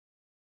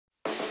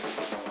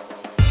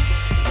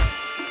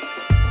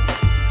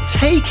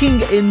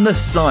Taking in the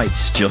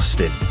sights,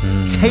 Justin.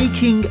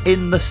 Taking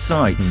in the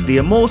sights. The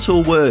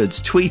immortal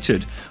words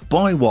tweeted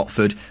by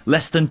Watford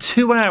less than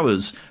 2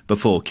 hours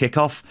before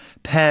kick-off,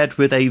 paired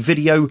with a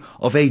video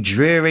of a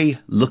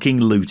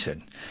dreary-looking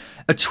Luton.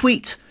 A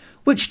tweet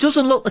which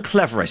doesn't look the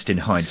cleverest in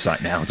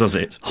hindsight now, does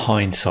it?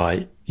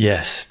 Hindsight.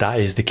 Yes, that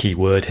is the key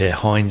word here.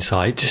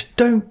 Hindsight. Just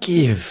don't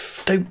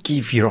give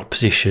your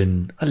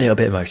opposition a little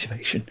bit of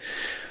motivation.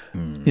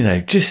 You know,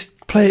 just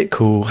play it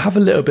cool, have a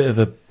little bit of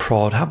a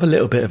prod, have a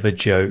little bit of a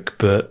joke.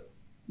 But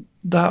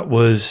that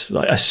was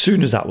like, as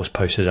soon as that was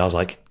posted, I was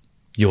like,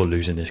 you're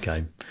losing this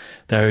game.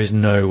 There is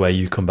no way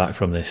you come back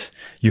from this.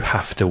 You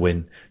have to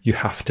win. You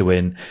have to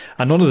win.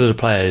 And none of the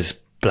players,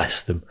 bless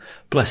them,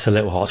 bless their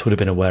little hearts, would have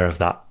been aware of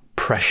that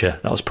pressure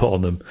that was put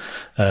on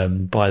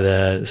them by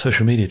the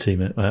social media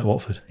team at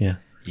Watford. Yeah.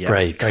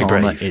 Brave, very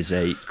Karma brave. is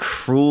a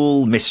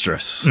cruel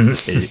mistress,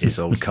 is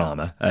old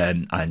Karma.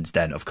 And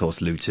then, of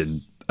course,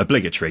 Luton,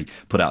 obligatory,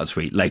 put out a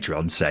tweet later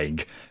on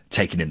saying,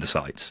 taking in the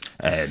sights,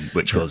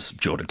 which was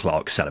Jordan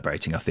Clark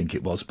celebrating, I think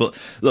it was. But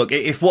look,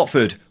 if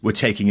Watford were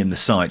taking in the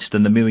sights,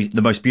 then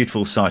the most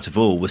beautiful sight of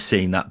all was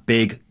seeing that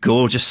big,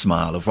 gorgeous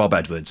smile of Rob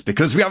Edwards,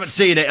 because we haven't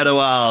seen it in a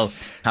while,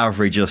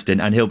 however, Justin,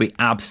 and he'll be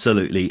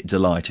absolutely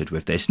delighted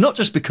with this. Not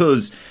just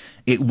because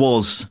it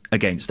was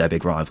against their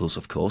big rivals,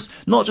 of course,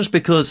 not just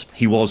because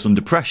he was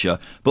under pressure,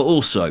 but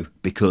also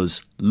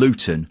because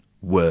Luton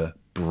were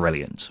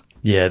brilliant.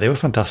 Yeah, they were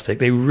fantastic.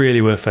 They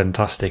really were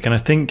fantastic. And I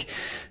think,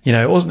 you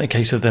know, it wasn't a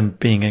case of them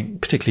being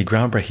particularly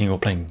groundbreaking or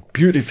playing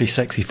beautifully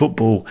sexy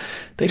football.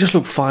 They just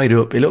looked fired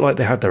up. It looked like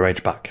they had their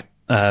edge back.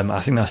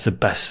 I think that's the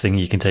best thing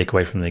you can take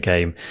away from the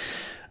game.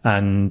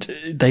 And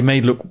they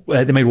made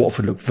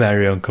Watford look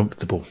very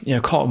uncomfortable. You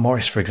know, Carlton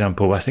Morris, for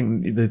example, I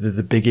think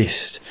the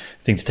biggest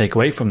thing to take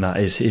away from that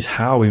is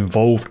how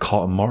involved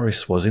Carlton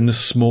Morris was in the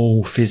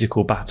small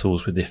physical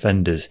battles with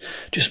defenders,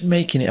 just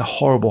making it a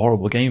horrible,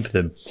 horrible game for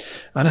them.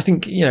 And I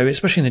think, you know,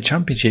 especially in the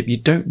Championship, you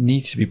don't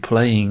need to be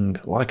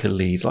playing like a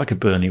Leeds, like a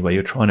Burnley, where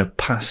you're trying to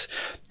pass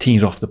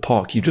teams off the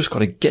park. You've just got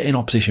to get in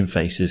opposition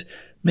faces,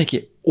 make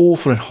it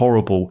awful and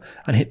horrible,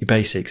 and hit the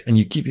basics, and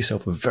you give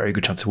yourself a very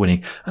good chance of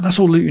winning. And that's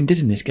all Luton did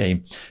in this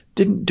game.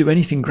 Didn't do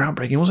anything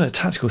groundbreaking. It wasn't a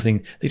tactical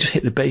thing. They just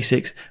hit the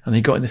basics, and they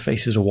got in the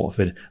faces of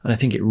Watford. And I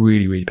think it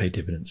really, really paid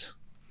dividends.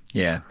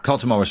 Yeah,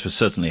 Carlton Morris was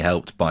certainly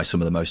helped by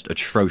some of the most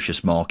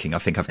atrocious marking I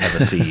think I've ever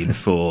seen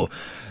for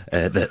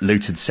the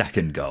Luton's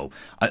second goal.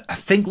 I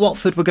think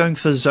Watford were going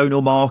for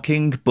zonal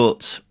marking,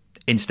 but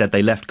instead,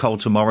 they left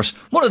Carlton Morris,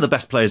 one of the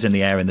best players in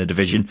the air in the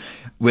division,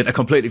 with a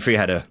completely free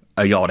header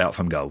a yard out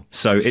from goal.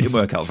 So it didn't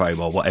work out very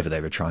well, whatever they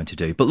were trying to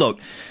do. But look,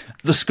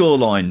 the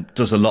scoreline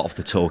does a lot of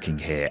the talking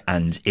here,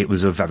 and it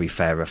was a very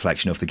fair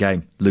reflection of the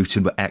game.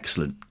 Luton were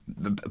excellent.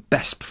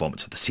 Best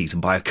performance of the season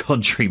by a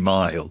country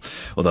mile,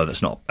 although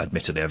that's not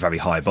admittedly a very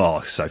high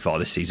bar so far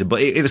this season.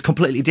 But it was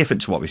completely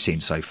different to what we've seen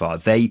so far.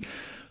 They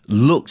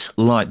looked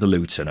like the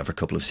Luton of a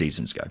couple of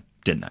seasons ago,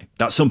 didn't they?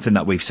 That's something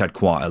that we've said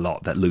quite a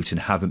lot, that Luton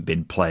haven't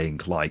been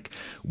playing like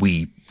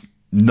we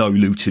know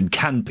Luton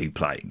can be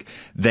playing.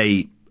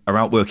 They are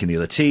outworking the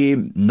other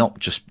team, not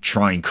just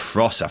trying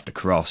cross after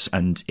cross,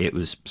 and it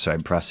was so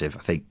impressive. I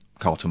think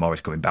Carlton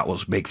Morris coming back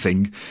was a big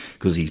thing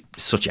because he's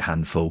such a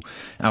handful.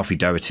 Alfie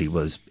Doherty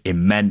was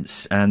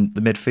immense, and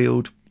the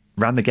midfield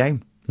ran the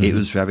game. It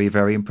was very,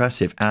 very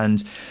impressive.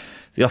 And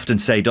they often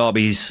say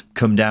derbies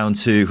come down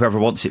to whoever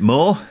wants it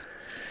more.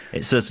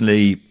 It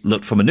certainly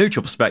looked from a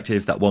neutral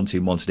perspective that one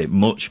team wanted it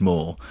much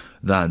more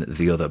than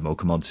the other. We'll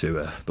come on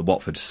to the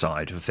Watford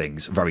side of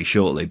things very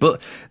shortly.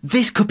 But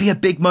this could be a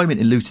big moment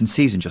in Luton's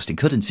season, Justin,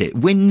 couldn't it?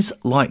 Wins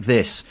like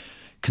this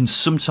can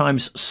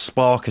sometimes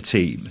spark a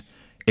team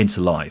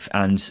into life,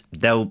 and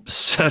they'll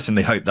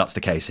certainly hope that's the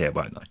case here,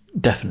 won't they?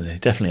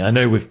 Definitely. I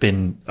know we've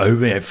been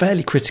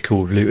fairly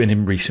critical of Luton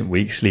in recent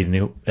weeks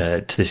leading up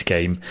to this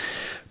game,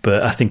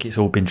 but I think it's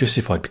all been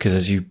justified because,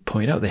 as you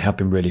point out, they have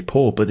been really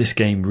poor. But this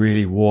game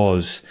really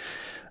was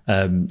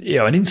an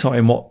insight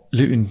in what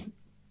Luton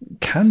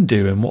can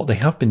do and what they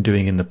have been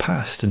doing in the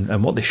past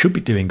and what they should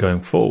be doing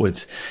going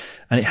forwards.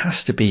 And it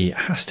has to be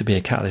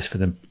a catalyst for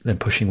them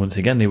pushing once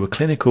again. They were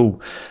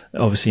clinical,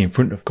 obviously in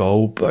front of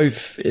goal,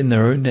 both in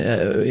their own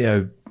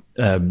area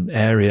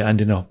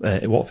and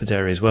in Watford's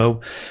area as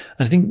well.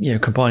 And I think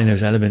combining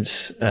those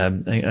elements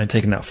and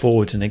taking that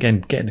forwards, and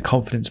again getting the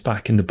confidence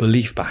back and the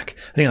belief back.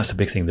 I think that's the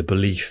big thing: the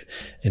belief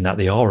in that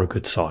they are a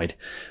good side.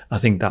 I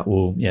think that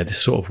will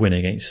this sort of win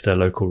against a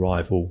local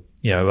rival.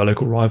 A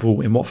local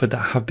rival in Watford that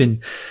have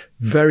been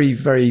very,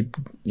 very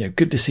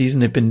good this season.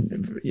 They've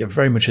been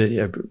very much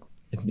I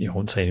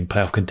won't say in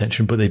playoff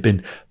contention, but they've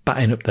been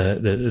batting up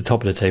the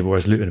top of the table,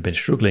 whereas Luton have been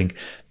struggling.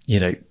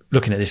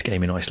 Looking at this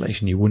game in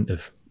isolation, you wouldn't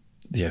have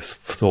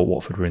thought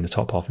Watford were in the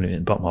top half and in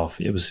the bottom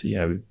half. It was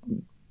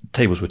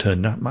tables were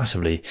turned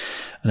massively,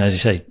 and as you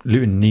say,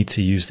 Luton need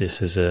to use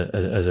this as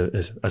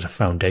a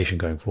foundation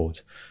going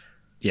forward.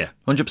 Yeah,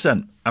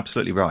 100%,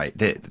 absolutely right.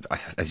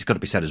 It's got to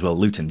be said as well,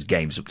 Luton's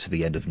games up to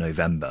the end of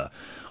November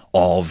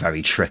are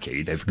very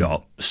tricky. They've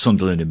got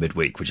Sunderland in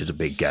midweek, which is a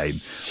big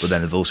game, but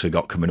then they've also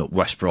got coming up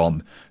West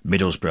Brom,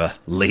 Middlesbrough,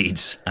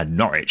 Leeds and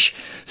Norwich.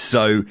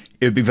 So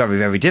it would be very,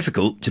 very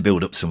difficult to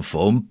build up some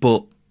form,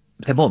 but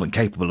they're more than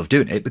capable of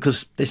doing it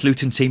because this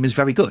Luton team is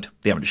very good.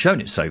 They haven't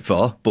shown it so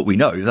far, but we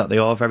know that they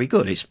are very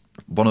good. It's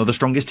one of the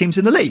strongest teams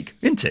in the league,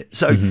 isn't it?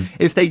 So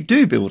if they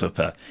do build up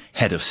a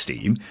head of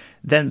steam,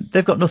 then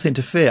they've got nothing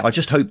to fear. I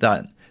just hope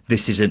that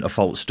this isn't a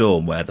false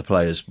storm where the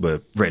players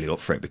were really up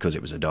for it because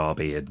it was a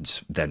derby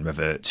and then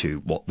revert to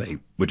what they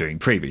were doing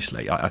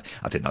previously. I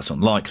think that's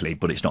unlikely,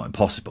 but it's not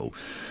impossible.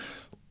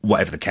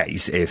 Whatever the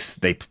case, if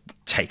they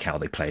take how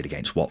they played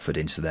against Watford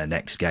into their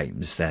next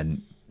games,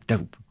 then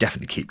they'll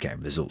definitely keep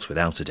getting results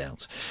without a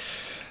doubt.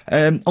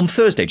 On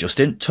Thursday,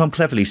 Justin, Tom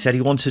Cleverley said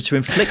he wanted to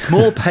inflict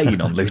more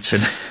pain on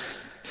Luton.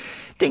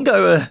 Didn't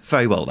go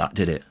very well, that,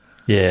 did it?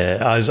 Yeah,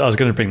 I was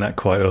going to bring that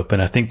quite up,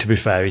 and I think, to be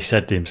fair, he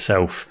said to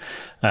himself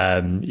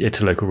to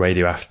local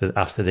radio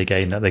after the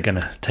game that they're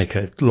going to take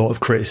a lot of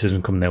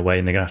criticism coming their way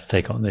and they're going to have to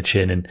take it on their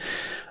chin. And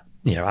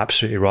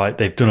absolutely right.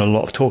 They've done a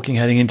lot of talking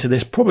heading into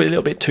this, probably a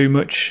little bit too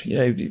much.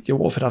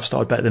 Watford have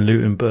started better than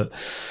Luton, but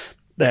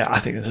I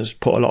think they just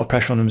put a lot of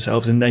pressure on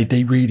themselves, and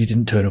they really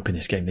didn't turn up in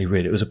this game.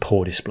 It was a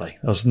poor display.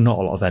 There was not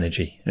a lot of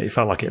energy. It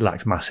felt like it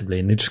lacked massively,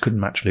 and they just couldn't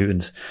match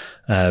Luton's,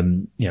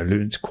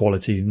 Luton's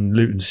quality and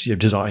Luton's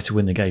desire to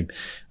win the game.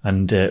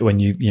 And when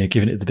you're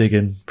giving it the big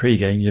and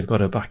pre-game, you've got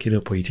to back it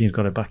up, or your team's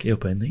got to back it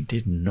up, and they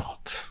did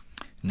not.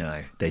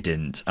 No, they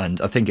didn't. And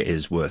I think it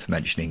is worth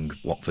mentioning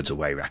Watford's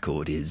away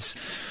record is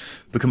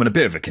becoming a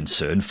bit of a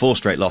concern. 4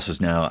 straight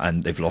losses now,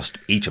 and they've lost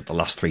each of the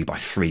last 3 by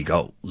 3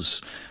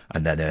 goals.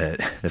 And then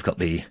they've got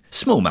the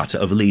small matter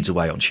of Leeds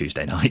away on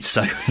Tuesday night.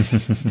 So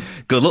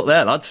good luck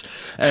there, lads.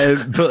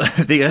 But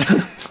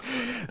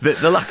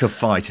the lack of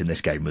fight in this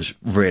game was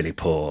really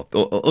poor.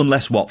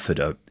 Unless Watford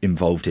are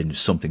involved in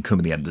something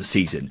coming the end of the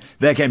season,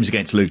 their games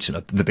against Luton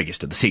are the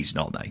biggest of the season,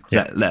 aren't they?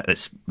 Yeah.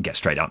 Let's get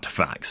straight out to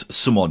facts.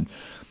 Someone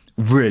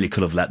really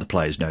could have let the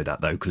players know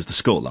that, though, because the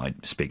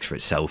scoreline speaks for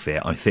itself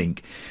here. I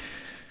think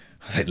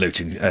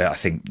Luton, I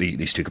think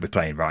these two could be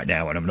playing right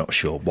now, and I'm not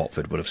sure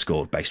Watford would have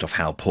scored based off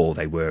how poor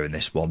they were in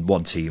this one.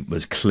 One team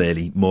was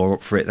clearly more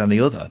up for it than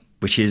the other,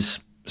 which is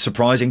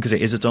surprising because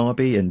it is a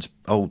derby, and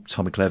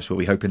Tommy Cleves will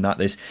be hoping that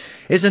this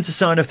isn't a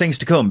sign of things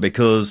to come,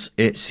 because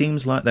it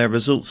seems like their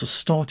results are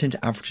starting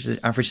to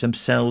average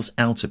themselves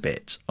out a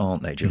bit,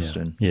 aren't they,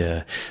 Justin?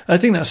 Yeah. I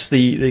think that's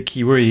the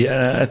key worry.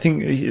 I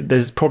think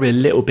there's probably a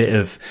little bit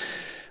of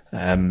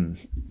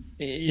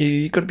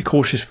you've got to be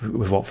cautious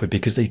with Watford,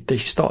 because they have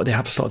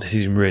to start the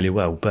season really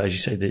well, but as you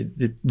say,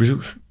 the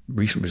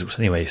recent results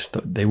anyway,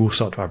 they will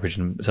start to average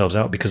themselves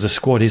out because the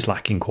squad is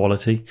lacking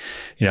quality.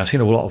 I've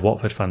seen a lot of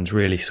Watford fans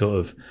really sort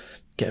of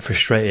get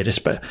frustrated.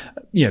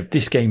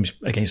 This game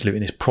against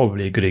Luton is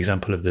probably a good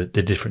example of the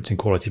difference in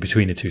quality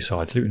between the two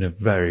sides. Luton are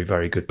very,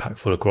 very good, packed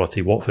full of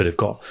quality. Watford have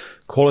got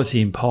quality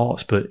in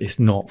parts, but it's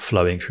not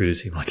flowing through the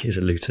team like it is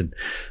at Luton.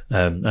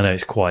 I know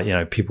it's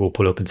quite, people will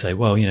pull up and say,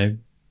 well,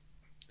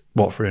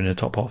 Watford are in the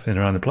top half and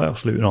around the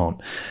playoffs, Luton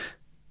aren't.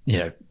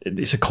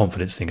 It's a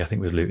confidence thing. I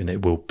think with Luton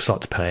it will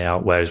start to play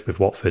out, whereas with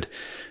Watford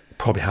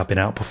probably have been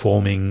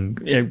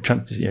outperforming,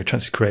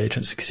 chances created,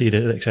 chances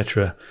conceded,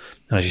 etc.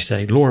 And as you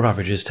say, law of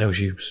averages tells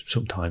you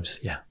sometimes,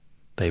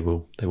 they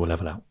will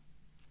level out.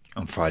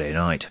 On Friday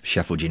night,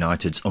 Sheffield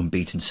United's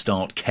unbeaten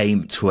start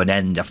came to an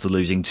end after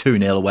losing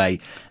 2-0 away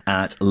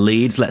at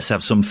Leeds. Let's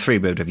have some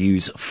 3-word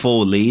reviews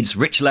for Leeds.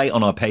 Rich Lay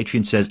on our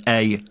Patreon says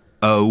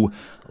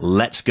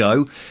let's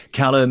go.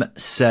 Callum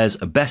says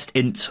best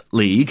int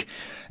league.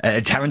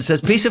 Darren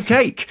says piece of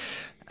cake.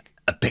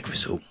 A big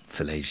result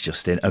for Leeds,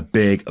 Justin. A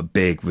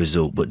big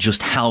result. But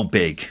just how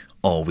big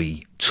are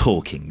we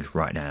talking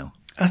right now?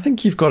 I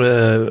think you've got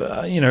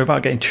to,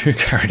 without getting too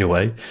carried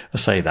away, I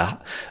say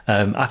that.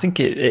 I think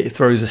it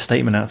throws a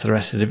statement out to the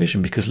rest of the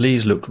division, because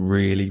Leeds looked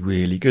really,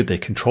 really good. They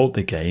controlled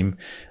the game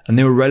and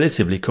they were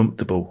relatively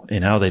comfortable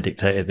in how they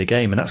dictated the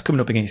game. And that's coming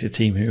up against a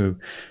team who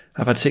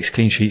have had 6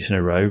 clean sheets in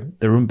a row.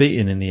 They're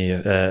unbeaten in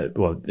the,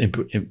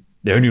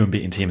 the only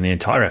unbeaten team in the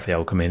entire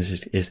FAL coming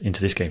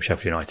into this game,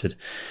 Sheffield United.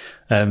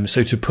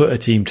 So to put a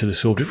team to the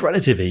sword with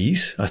relative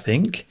ease, I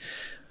think,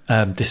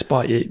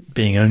 despite it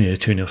being only a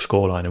 2-0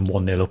 scoreline and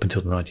 1-0 up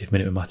until the 90th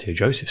minute when Matteo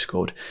Joseph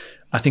scored,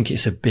 I think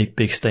it's a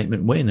big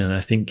statement win. And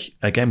I think,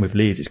 again, with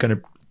Leeds, it's going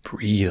to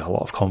breathe a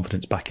lot of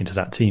confidence back into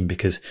that team,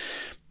 because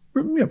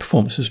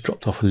performance has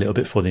dropped off a little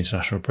bit for the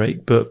international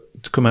break,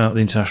 but to come out of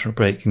the international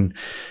break and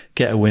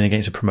get a win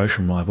against a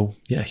promotion rival,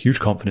 huge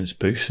confidence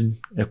boost and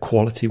a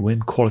quality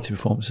win, quality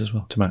performance as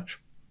well to match.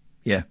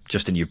 Yeah,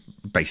 Justin, you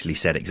basically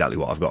said exactly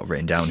what I've got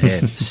written down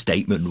here.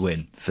 Statement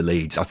win for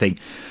Leeds. I think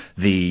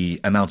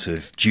the amount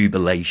of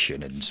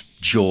jubilation and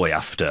joy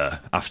after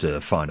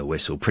the final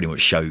whistle pretty much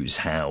shows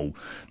how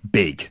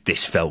big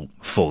this felt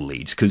for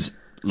Leeds, because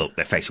look,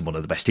 they're facing one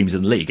of the best teams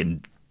in the league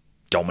and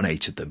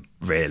dominated them,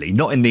 really.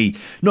 Not in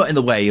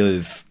the way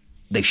of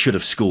they should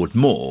have scored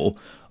more,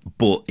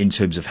 but in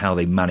terms of how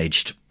they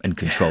managed and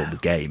controlled the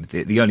game.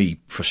 The only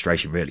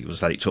frustration really was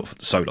that it took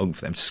so long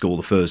for them to score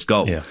the first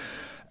goal.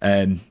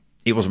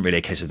 it wasn't really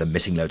a case of them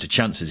missing loads of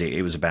chances.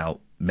 It was about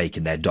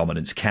making their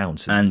dominance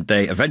count. And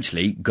they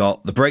eventually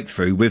got the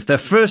breakthrough with their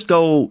first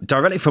goal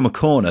directly from a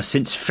corner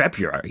since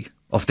February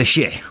of this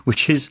year,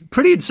 which is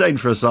pretty insane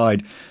for a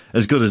side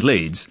as good as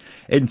Leeds,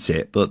 isn't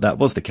it? But that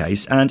was the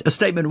case. And a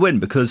statement win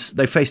because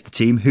they faced the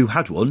team who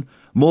had won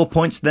more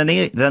points than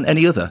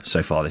any other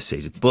so far this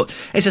season. But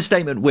it's a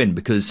statement win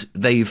because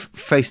they've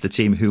faced the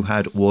team who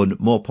had won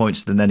more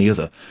points than any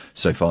other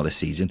so far this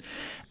season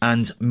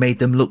and made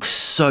them look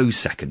so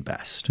second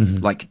best,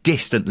 like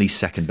distantly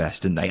second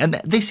best, didn't they? And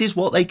this is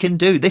what they can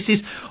do. This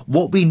is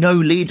what we know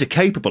Leeds are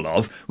capable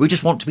of. We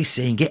just want to be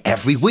seeing it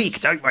every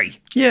week, don't we?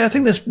 Yeah, I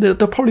think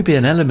there'll probably be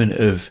an element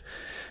of,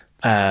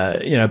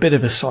 a bit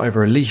of a sigh of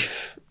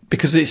relief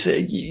because it's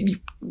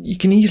you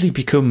can easily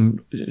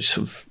become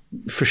sort of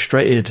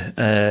frustrated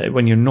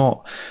when you're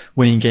not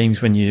winning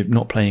games, when you're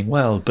not playing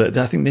well. But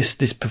I think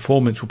this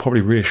performance will probably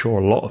reassure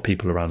a lot of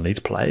people around Leeds,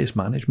 players,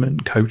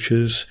 management,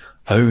 coaches,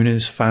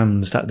 owners,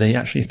 fans, that they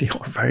are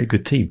a very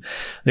good team.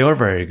 They are a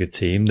very good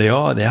team. They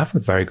have a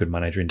very good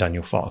manager in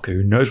Daniel Farke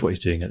who knows what he's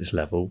doing at this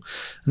level,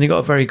 and they've got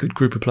a very good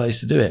group of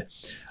players to do it.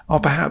 I'll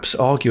perhaps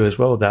argue as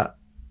well that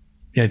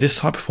this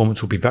high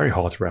performance will be very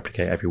hard to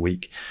replicate every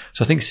week.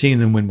 So I think seeing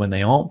them win when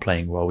they aren't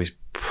playing well is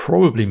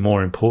probably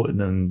more important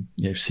than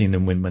seeing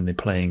them win when they're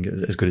playing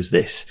as good as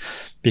this.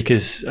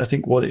 Because I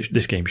think what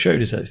this game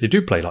showed is that if they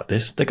do play like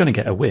this, they're going to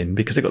get a win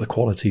because they've got the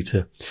quality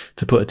to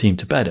put a team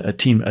to bed. A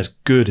team as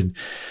good and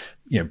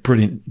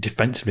brilliant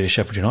defensively as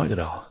Sheffield United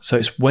are. So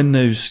it's when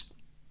those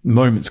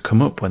moments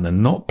come up when they're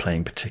not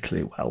playing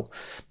particularly well,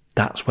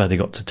 that's where they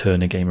got to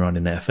turn a game around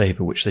in their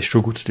favour, which they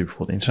struggled to do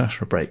before the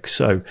international break.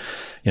 So,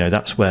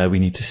 that's where we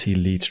need to see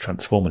Leeds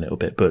transform a little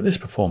bit. But this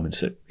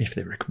performance, if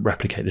they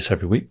replicate this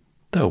every week,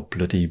 they'll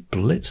bloody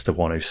blitz the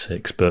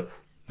 106. But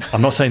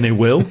I'm not saying they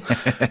will,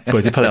 but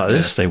if they play like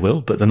this, they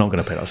will. But they're not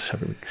going to play like this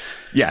every week.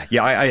 Yeah,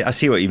 I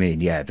see what you mean.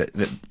 Yeah,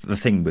 the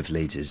thing with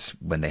Leeds is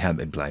when they haven't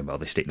been playing well,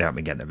 they haven't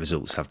been getting their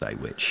results, have they?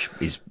 Which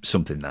is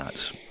something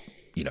that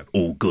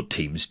all good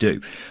teams do.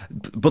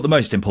 But the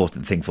most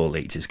important thing for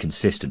Leeds is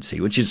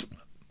consistency, which is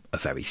a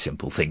very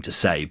simple thing to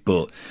say.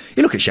 But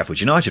you look at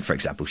Sheffield United, for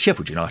example.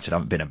 Sheffield United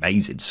haven't been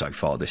amazing so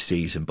far this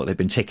season, but they've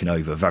been ticking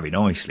over very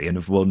nicely and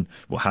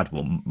had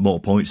won more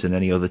points than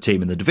any other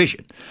team in the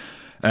division.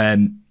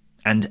 And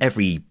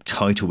every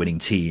title-winning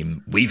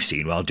team we've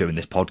seen while doing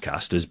this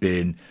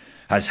podcast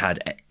has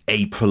had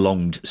a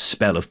prolonged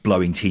spell of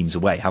blowing teams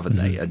away, haven't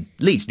they? And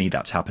Leeds need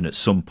that to happen at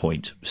some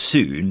point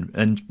soon,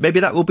 and maybe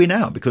that will be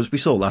now, because we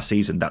saw last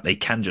season that they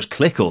can just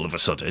click all of a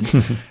sudden.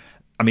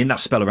 I mean, that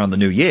spell around the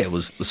new year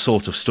was the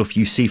sort of stuff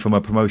you see from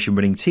a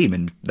promotion-winning team,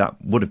 and that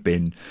would have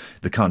been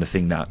the kind of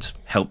thing that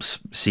helps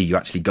see you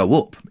actually go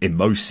up in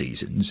most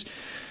seasons.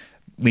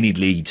 We need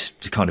Leeds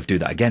to kind of do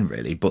that again,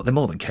 really, but they're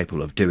more than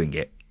capable of doing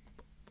it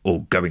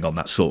or going on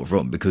that sort of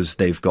run because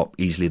they've got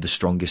easily the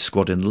strongest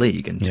squad in the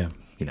league. And,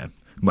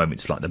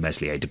 moments like the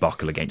Meslier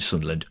debacle against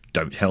Sunderland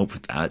don't help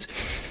with that.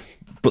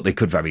 But they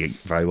could very,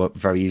 very,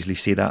 very easily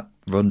see that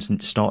run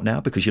start now,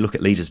 because you look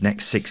at Leeds'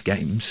 next 6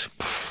 games,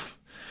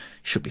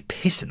 should be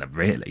pissing them,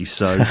 really.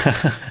 So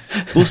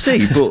we'll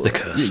see. But the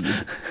curse.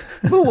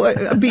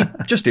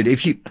 Justin,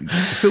 if you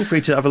feel free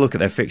to have a look at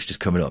their fixtures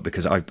coming up,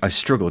 because I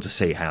struggle to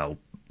see how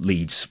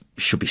Leeds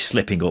should be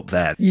slipping up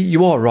there.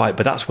 You are right,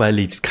 but that's where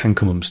Leeds can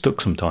come unstuck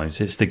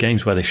sometimes. It's the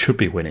games where they should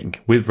be winning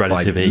with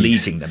relative ease. By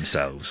leading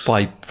themselves.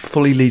 By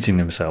fully leading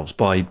themselves,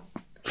 by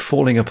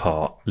falling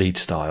apart Leeds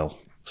style,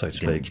 so to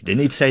speak. You didn't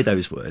need to say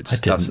those words. I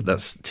didn't.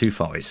 That's too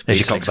far. It's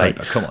clickbait.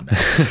 Come on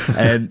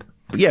now.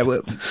 But yeah,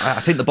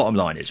 I think the bottom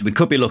line is we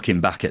could be looking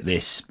back at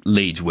this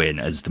Leeds win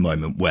as the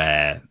moment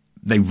where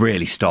they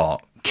really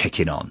start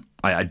kicking on.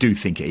 I do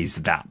think it is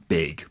that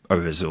big a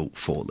result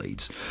for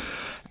Leeds.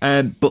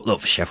 But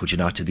look, for Sheffield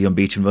United, the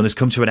unbeaten run has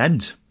come to an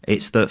end.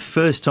 It's the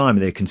first time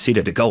they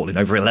conceded a goal in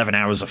over 11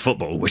 hours of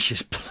football, which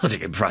is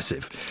bloody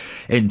impressive,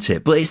 isn't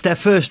it? But it's their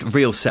first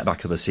real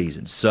setback of the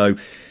season. So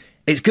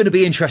it's going to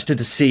be interesting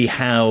to see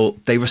how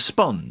they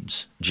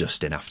respond,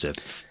 Justin, after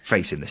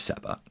facing this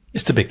setback.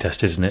 It's the big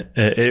test, isn't it?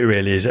 It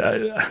really is.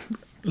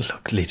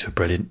 Look, Leeds were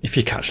brilliant. If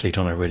you catch Leeds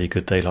on a really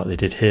good day like they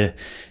did here,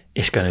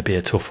 it's going to be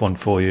a tough one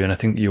for you. And I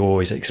think you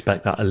always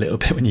expect that a little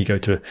bit when you go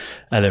to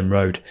Ellen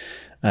Road.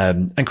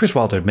 And Chris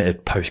Wilder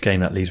admitted post-game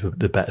that Leeds were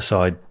the better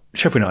side.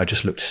 Sheffield United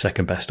just looked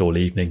second best all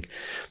evening.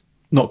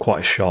 Not quite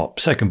as sharp.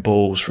 Second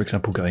balls, for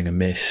example, going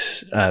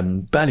amiss.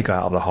 Barely got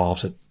out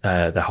of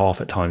the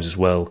half at times as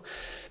well.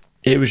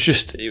 It was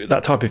just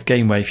that type of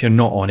game where if you're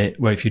not on it,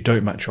 where if you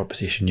don't match your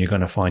opposition, you're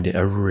going to find it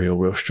a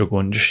real struggle.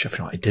 And just Sheffield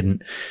United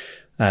didn't.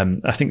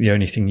 I think the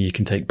only thing you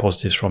can take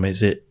positives from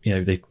is that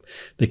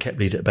they kept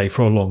Leeds at bay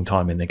for a long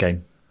time in the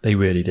game. They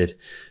really did.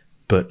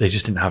 But they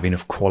just didn't have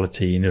enough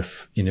quality,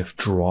 enough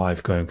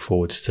drive going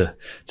forwards to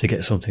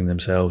get something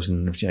themselves.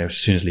 And as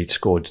soon as Leeds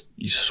scored,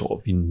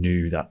 you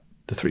knew that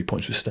the 3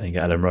 points were staying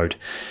at Ellen Road.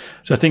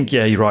 So I think,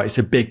 yeah, you're right. It's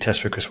a big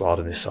test for Chris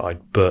Wilder on this side,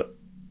 but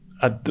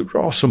there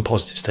are some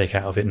positives to take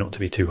out of it, not to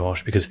be too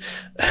harsh, because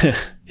that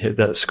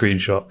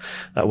screenshot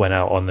that went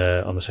out on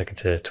the second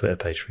tier Twitter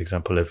page, for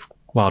example, of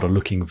Wilder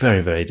looking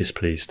very, very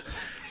displeased.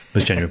 It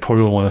was genuinely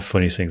probably one of the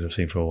funniest things I've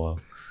seen for a while.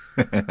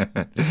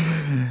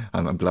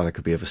 I'm glad I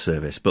could be of a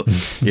service. But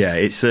yeah,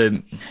 it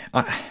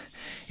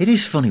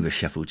is funny with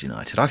Sheffield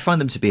United. I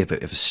find them to be a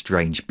bit of a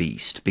strange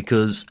beast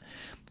because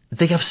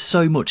they have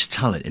so much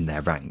talent in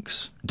their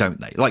ranks, don't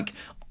they? Like,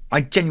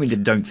 I genuinely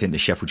don't think the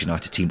Sheffield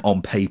United team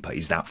on paper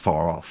is that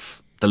far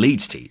off the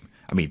Leeds team.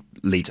 I mean,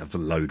 Leeds have a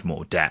load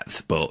more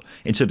depth, but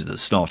in terms of the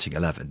starting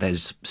 11,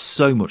 there's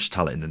so much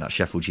talent in that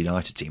Sheffield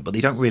United team, but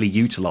they don't really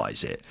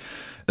utilise it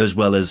as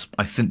well as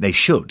I think they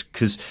should.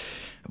 Because,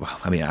 well,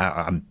 I mean,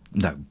 I'm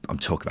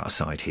talking about a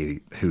side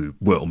who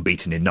were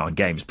unbeaten in 9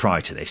 games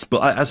prior to this.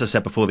 But as I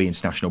said before the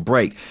international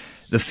break,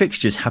 the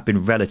fixtures have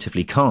been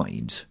relatively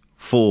kind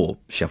for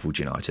Sheffield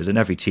United, and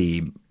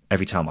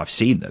every time I've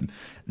seen them,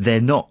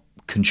 they're not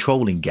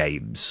controlling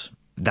games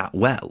that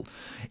well.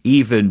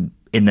 Even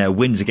in their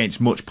wins against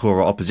much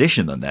poorer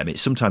opposition than them, it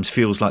sometimes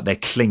feels like they're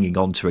clinging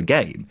on to a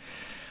game.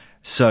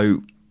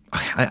 So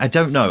I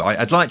don't know.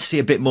 I'd like to see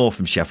a bit more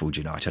from Sheffield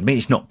United. I mean,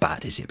 it's not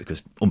bad, is it?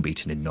 Because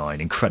unbeaten in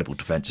 9, incredible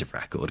defensive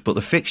record. But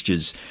the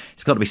fixtures,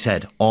 it's got to be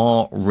said,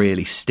 are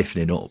really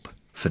stiffening up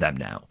for them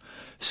now.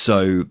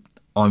 So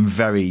I'm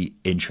very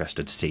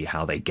interested to see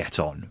how they get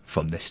on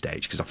from this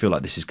stage, because I feel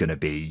like this is going to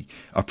be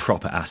a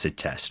proper acid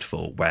test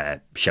for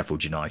where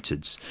Sheffield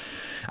United's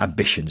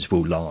ambitions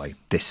will lie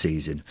this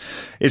season.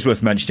 It's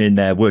worth mentioning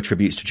there were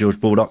tributes to George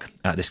Baldock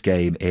at this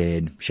game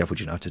in Sheffield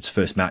United's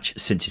first match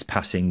since his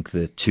passing.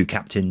 The 2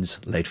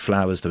 captains laid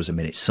flowers. There was a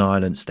minute's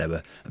silence. There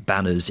were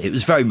banners. It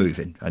was very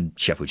moving, and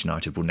Sheffield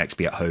United will next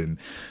be at home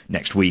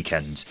next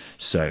weekend,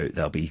 so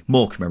there'll be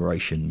more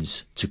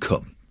commemorations to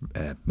come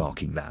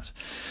marking that.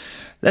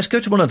 Let's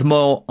go to one of the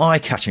more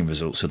eye-catching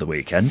results of the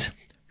weekend.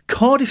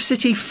 Cardiff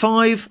City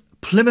 5,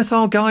 Plymouth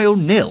Argyle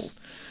 0.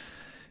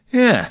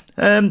 Yeah,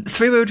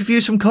 3-word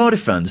reviews from Cardiff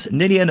fans.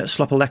 Ninian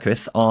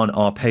Slopalekith on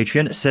our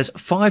Patreon says,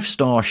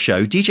 5-star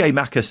show. DJ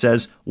Macca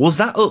says, was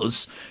that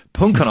us?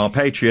 Punk on our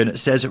Patreon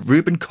says,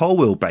 Ruben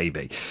Colwill,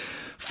 baby.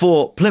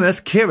 For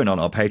Plymouth, Kieran on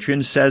our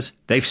Patreon says,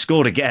 they've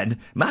scored again.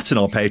 Matt on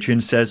our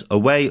Patreon says,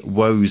 away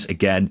woes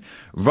again.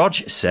 Rog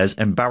says,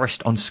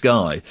 embarrassed on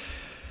Sky.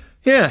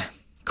 Yeah,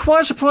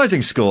 quite a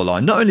surprising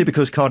scoreline, not only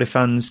because Cardiff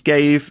fans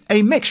gave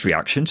a mixed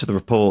reaction to the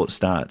reports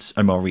that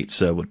Omar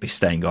Ritza would be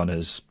staying on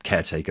as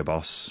caretaker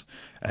boss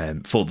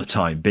for the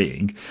time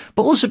being,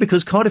 but also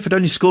because Cardiff had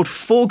only scored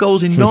 4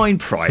 goals in 9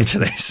 prior to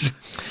this.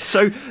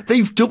 So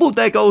they've doubled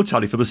their goal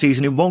tally for the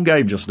season in 1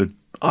 game, Justin.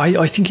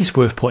 I think it's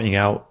worth pointing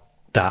out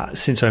that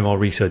since Omar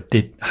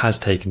Ritza has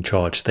taken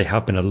charge, they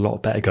have been a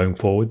lot better going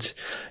forwards.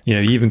 You know,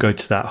 you even go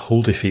to that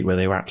Hull defeat where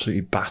they were absolutely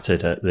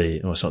battered at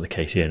well, it's not the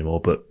KC anymore,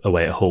 but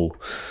away at Hull.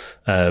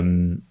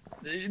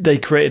 They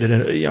created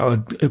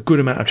a good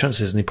amount of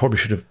chances, and they probably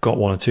should have got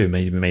 1 or 2,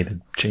 maybe made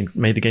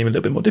the game a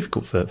little bit more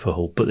difficult for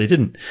Hull, but they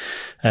didn't.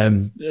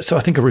 So I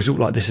think a result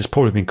like this has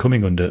probably been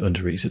coming under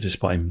Ritza,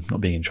 despite him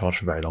not being in charge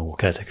for very long, or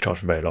caretaker charge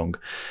for very long.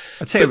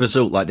 I'd say a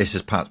result like this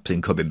has perhaps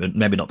been coming, but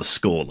maybe not the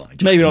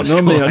scoreline. Maybe not a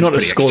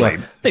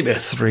scoreline. Maybe a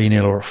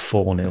 3-0 or a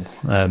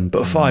 4-0, but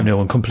a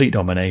 5-0 and complete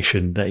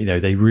domination.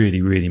 That they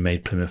really, really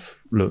made Plymouth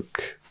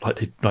look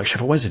like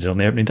Sheffield Wednesday did on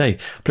the opening day.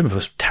 Plymouth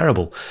was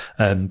terrible,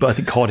 but I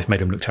think Cardiff made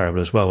them look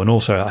terrible as well. And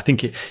also, I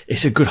think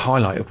it's a good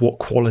highlight of what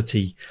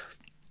quality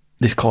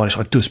this Cardiff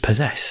side does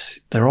possess.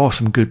 There are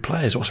some good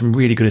players, or some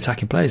really good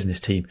attacking players in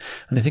this team.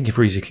 And I think if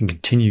Ritza can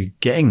continue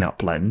getting that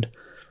blend,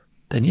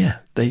 then yeah,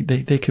 they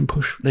can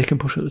push. They can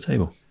push at the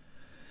table.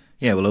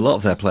 Yeah, well, a lot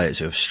of their players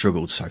who have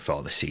struggled so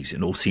far this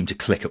season all seem to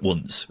click at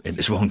once in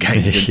this 1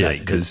 game, didn't they?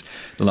 Because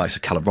the likes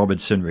of Callum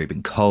Robinson,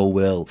 Ruben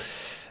Colwill,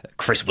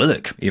 Chris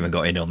Willock even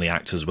got in on the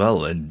act as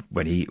well, and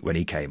when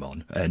he came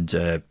on, and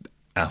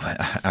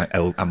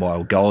Anwar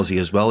El Ghazi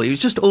as well. It was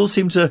just all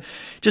seemed like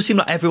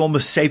everyone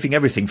was saving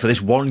everything for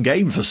this 1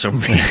 game for some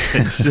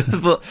reason.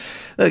 But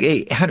look,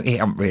 it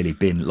hadn't really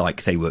been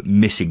like they were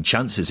missing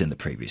chances in the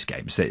previous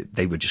games.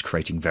 They were just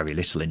creating very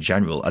little in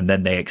general, and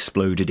then they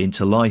exploded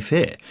into life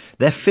here.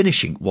 Their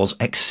finishing was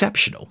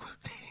exceptional.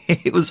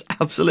 It was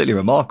absolutely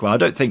remarkable. I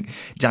don't think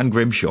Dan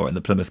Grimshaw in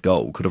the Plymouth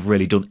goal could have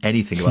really done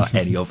anything about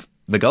any of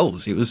the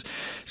goals. It's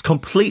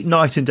complete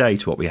night and day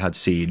to what we had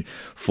seen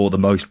for the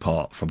most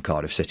part from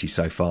Cardiff City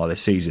so far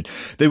this season.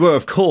 They were,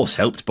 of course,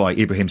 helped by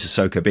Ibrahim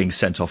Sissoko being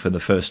sent off in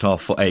the first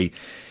half for a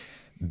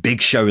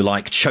big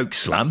show-like choke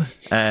slam.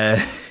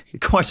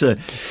 Quite a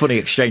funny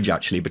exchange,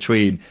 actually,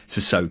 between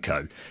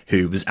Sissoko,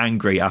 who was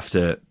angry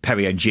after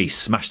Perry Ng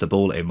smashed the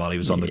ball at him while he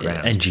was on the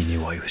ground. Ng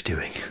knew what he was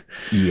doing.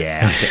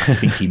 Yeah, I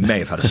think he may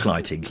have had a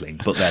slight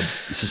inkling. But then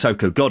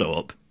Sissoko got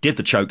up, did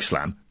the choke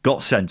slam,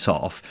 got sent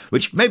off,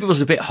 which maybe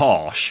was a bit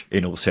harsh,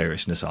 in all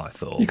seriousnnis, I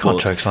thought. You can't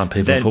choke slam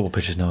people on football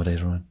pitches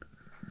nowadays, Ryan.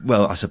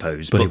 Well, I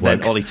suppose. But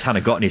then Ollie Tanner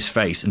got in his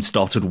face and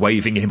started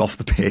waving him off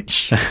the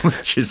pitch,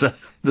 which is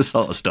the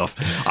sort of stuff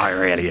I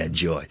really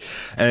enjoy.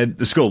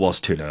 The score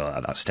was 2-0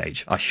 at that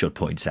stage, I should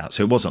point out.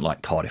 So it wasn't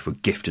like Cardiff were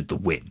gifted the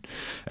win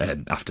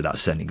after that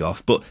sending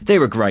off. But they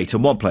were great.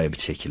 And one player in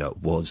particular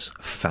was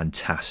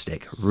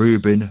fantastic.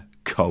 Ruben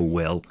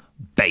Colwill,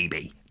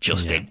 baby.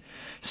 Justin.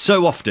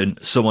 So often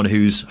someone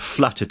who's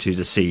flattered to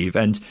deceive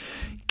and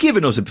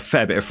given us a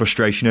fair bit of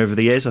frustration over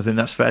the years, I think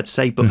that's fair to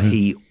say, but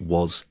he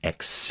was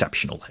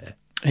exceptional here.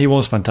 He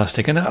was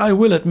fantastic. And I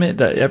will admit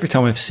that every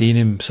time I've seen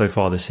him so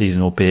far this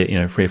season, albeit,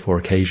 3 or 4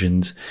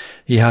 occasions,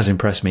 he has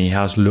impressed me. He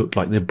has looked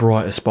like the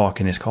brightest spark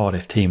in this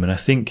Cardiff team. And I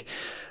think,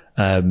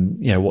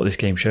 what this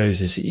game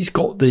shows is he's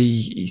got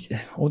I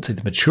won't say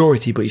the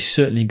maturity, but he's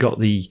certainly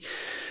got he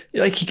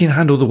can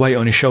handle the weight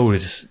on his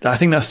shoulders. I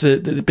think that's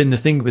been the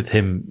thing with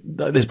him.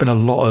 There's been a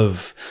lot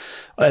of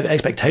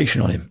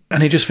expectation on him.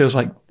 And it just feels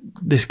like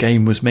this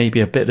game was maybe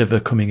a bit of a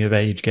coming of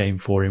age game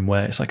for him,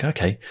 where it's like,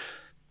 okay,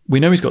 we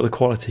know he's got the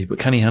quality, but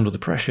can he handle the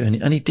pressure?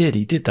 And he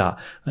did that.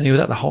 And he was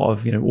at the heart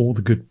of, all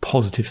the good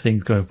positive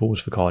things going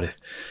forwards for Cardiff.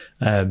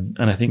 And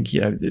I think,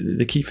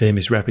 the key for him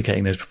is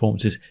replicating those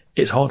performances.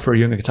 It's hard for a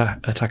young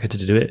attacker to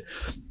do it,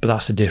 but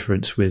that's the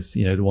difference with,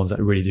 the ones that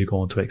really do go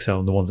on to excel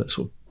and the ones that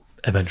sort of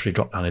eventually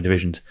drop down in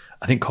divisions.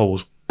 I think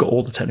Cole's got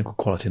all the technical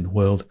quality in the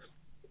world.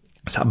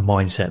 It's that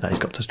mindset that he's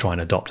got to try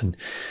and adopt, and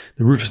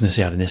the ruthlessness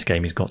he had in this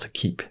game, he's got to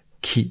keep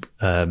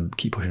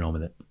pushing on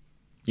with it.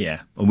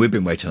 Yeah, and we've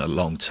been waiting a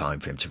long time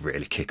for him to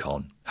really kick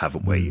on,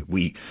 haven't we?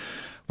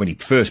 When he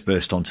first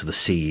burst onto the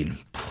scene,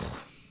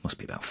 must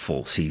be about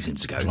 4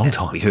 seasons ago. A long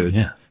time. We heard,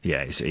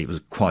 yeah, it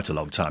was quite a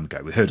long time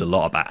ago. We heard a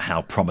lot about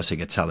how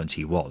promising a talent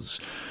he was,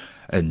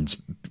 and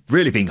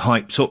really being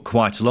hyped up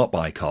quite a lot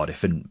by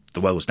Cardiff and the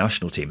Wales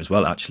national team as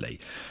well, actually.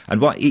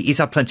 And he's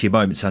had plenty of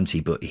moments, hasn't he?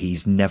 But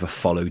he's never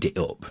followed it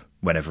up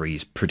whenever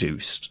he's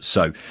produced.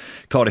 So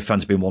Cardiff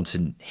fans have been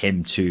wanting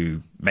him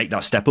to make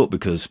that step up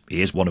because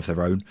he is one of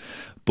their own.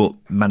 But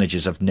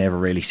managers have never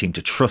really seemed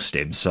to trust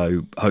him.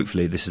 So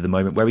hopefully this is the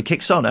moment where he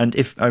kicks on. And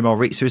if Omar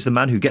Ritza is the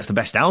man who gets the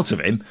best out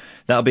of him,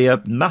 that'll be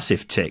a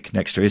massive tick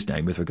next to his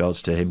name with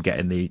regards to him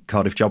getting the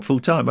Cardiff job full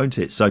time, won't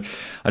it? So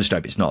I just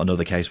hope it's not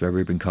another case where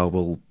Ruben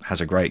Caldwell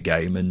has a great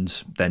game and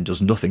then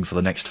does nothing for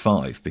the next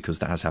 5, because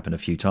that has happened a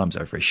few times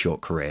over his short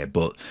career.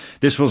 But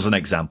this was an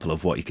example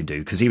of what he can do,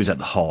 because he was at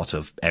the heart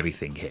of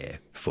everything here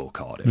for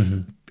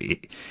Cardiff.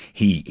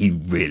 He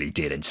really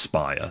did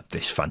inspire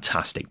this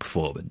fantastic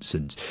performance,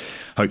 and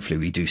hopefully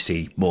we do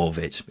see more of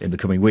it in the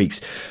coming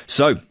weeks.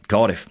 So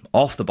Cardiff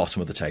off the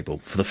bottom of the table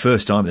for the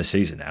first time this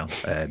season now,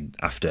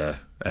 for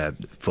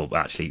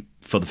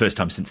the first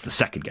time since the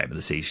second game of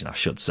the season, I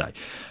should say.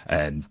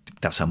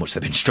 That's how much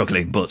they've been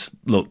struggling. But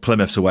look,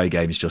 Plymouth's away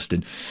games,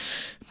 Justin,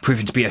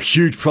 proving to be a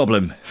huge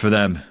problem for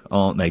them,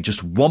 aren't they?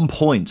 Just 1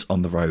 point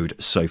on the road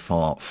so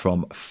far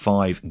from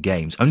 5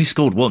 games. Only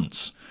scored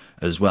once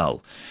as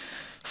well.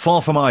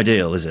 Far from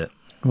ideal, is it?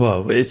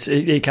 Well,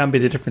 it can be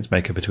the difference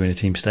maker between a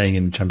team staying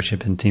in the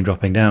Championship and a team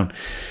dropping down.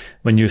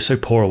 When you're so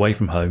poor away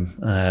from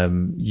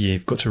home,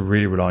 you've got to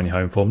really rely on your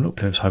home form. Look,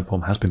 Plymouth's home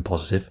form has been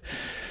positive.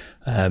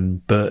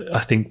 But I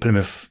think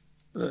Plymouth,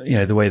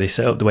 the way they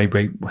set up, the way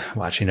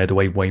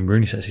Wayne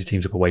Rooney sets his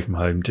teams up away from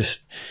home, just,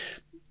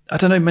 I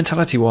don't know,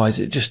 mentality-wise,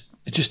 it just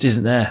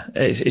isn't there.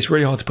 It's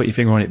really hard to put your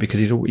finger on it, because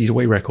his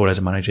away record as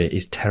a manager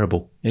is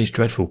terrible. It's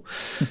dreadful.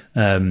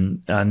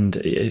 And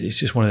it's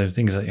just one of the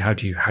things, like, how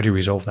do you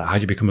resolve that? How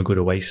do you become a good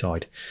away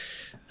side?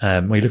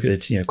 When you look at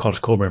it, Carlos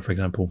Corberán, for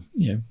example,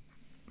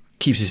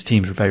 keeps his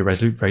teams very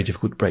resolute, very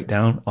difficult to break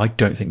down. I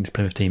don't think this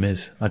Plymouth team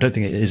is. I don't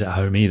think it is at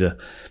home either.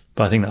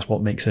 But I think that's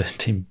what makes a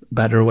team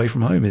better away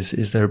from home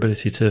is their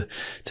ability to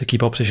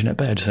keep opposition at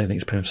bay. I just don't think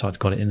this Plymouth side's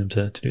got it in them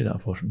to do that,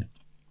 unfortunately.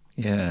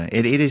 Yeah,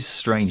 it is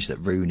strange that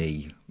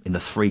Rooney, in the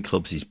 3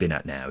 clubs he's been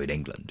at now in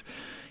England,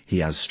 he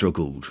has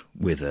struggled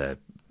with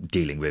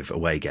dealing with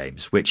away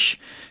games, which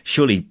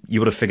surely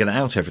you would have figured that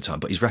out over time,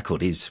 but his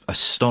record is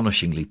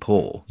astonishingly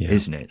poor,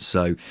 isn't it?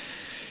 So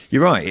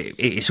you're right,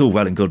 it's all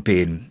well and good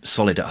being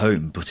solid at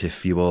home, but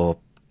if you are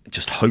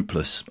just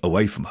hopeless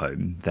away from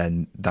home,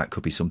 then that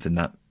could be something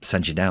that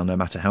sends you down no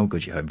matter how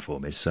good your home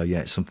form is. So yeah,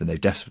 it's something they've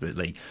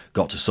desperately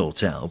got to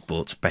sort out,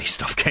 but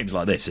based off games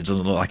like this, it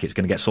doesn't look like it's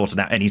going to get sorted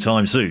out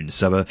anytime soon.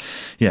 So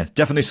yeah,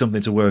 definitely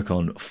something to work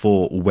on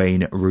for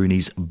Wayne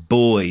Rooney's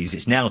boys.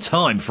 It's now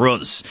time for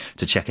us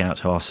to check out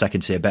how our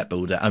second tier bet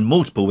builder and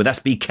multiple with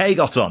SBK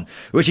got on,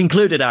 which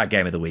included our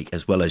game of the week,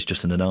 as well as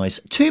Justin and I's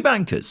 2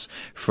 bankers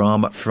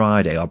from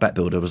Friday. Our bet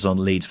builder was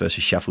on Leeds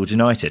versus Sheffield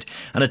United,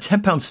 and a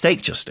 £10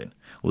 stake, Justin,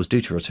 was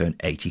due to return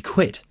 80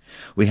 quid.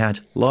 We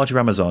had Larger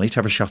Ramazani to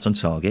have a shot on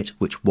target,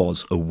 which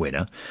was a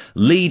winner.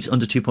 Leeds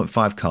under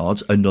 2.5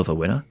 cards, another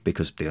winner,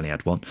 because they only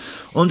had 1.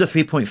 Under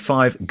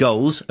 3.5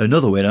 goals,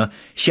 another winner.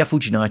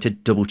 Sheffield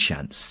United, double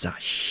chance. Ah,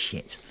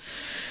 shit.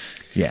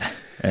 Yeah.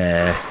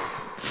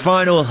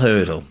 Final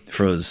hurdle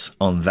for us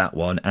on that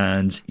one,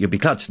 and you'll be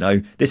glad to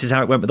know this is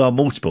how it went with our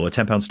multiple. A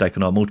 £10 stake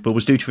on our multiple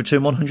was due to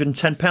return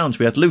 £110.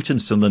 We had Luton,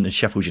 Sunderland and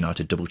Sheffield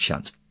United, double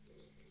chance.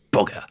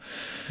 Bugger.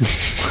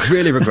 I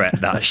really regret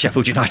that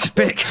Sheffield United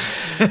pick,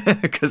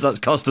 because that's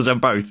cost us on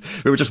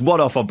both. We were just 1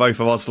 off on both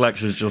of our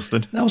selections,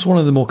 Justin. That was one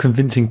of the more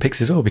convincing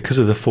picks as well, because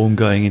of the form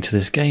going into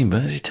this game.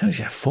 But as it tells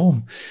you,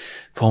 form's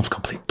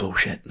complete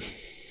bullshit.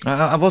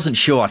 I wasn't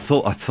sure. I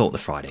thought the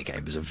Friday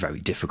game was a very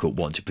difficult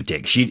one to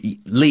predict.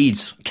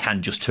 Leeds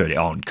can just turn it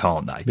on,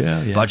 can't they?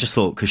 Yeah. But I just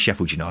thought because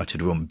Sheffield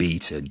United were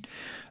unbeaten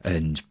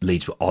and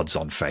Leeds were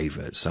odds-on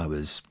favourites, I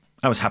was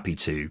happy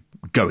to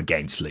go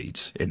against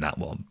Leeds in that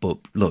one. But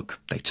look,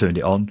 they turned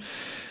it on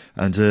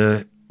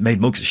and made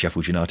mugs of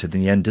Sheffield United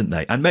in the end, didn't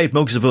they? And made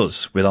mugs of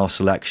us with our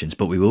selections.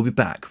 But we will be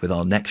back with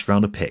our next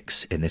round of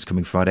picks in this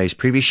coming Friday's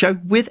preview show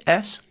with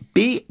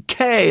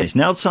SBK. It's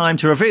now time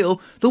to reveal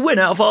the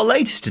winner of our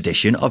latest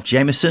edition of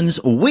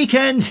Jameson's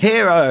Weekend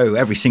Hero.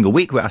 Every single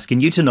week, we're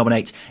asking you to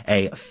nominate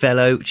a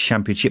fellow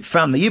Championship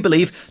fan that you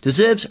believe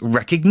deserves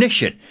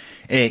recognition.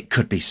 It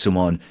could be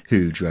someone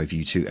who drove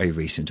you to a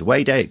recent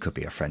away day. It could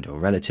be a friend or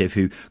relative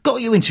who got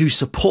you into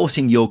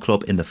supporting your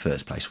club in the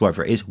first place.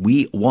 Whatever it is,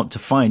 we want to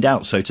find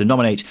out. So to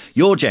nominate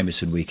your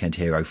Jameson Weekend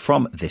Hero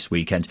from this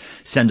weekend,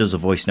 send us a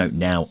voice note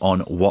now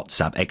on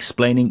WhatsApp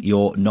explaining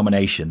your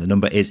nomination. The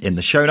number is in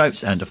the show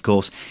notes. And of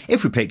course,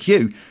 if we pick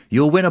you,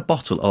 you'll win a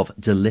bottle of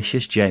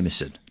delicious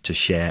Jameson to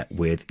share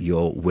with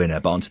your winner.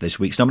 But on to this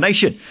week's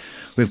nomination.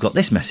 We've got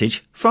this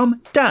message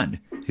from Dan,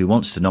 who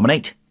wants to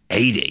nominate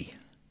AD.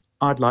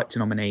 I'd like to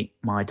nominate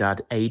my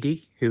dad,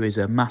 Adi, who is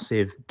a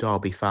massive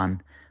Derby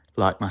fan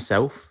like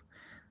myself.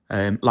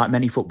 Like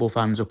many football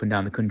fans up and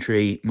down the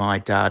country, my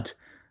dad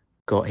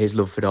got his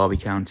love for Derby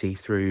County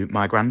through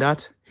my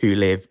granddad, who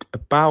lived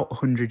about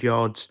 100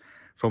 yards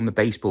from the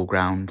baseball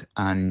ground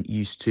and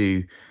used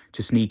to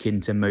sneak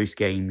into most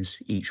games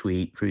each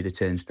week through the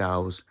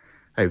turnstiles,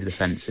 over the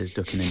fences,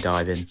 ducking and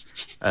diving.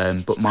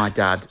 But my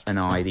dad and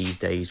I these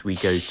days, we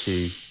go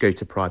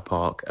to Pride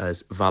Park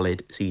as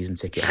valid season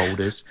ticket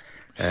holders.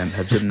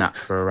 Have done that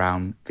for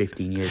around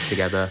 15 years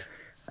together.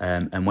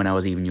 And when I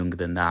was even younger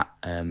than that,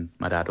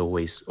 my dad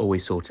always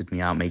sorted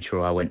me out, made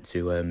sure I went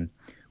to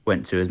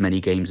as many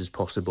games as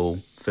possible.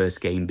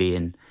 First game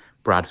being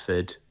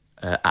Bradford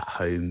at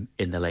home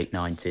in the late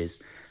 90s.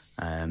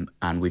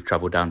 And we've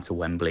travelled down to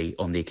Wembley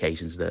on the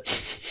occasions that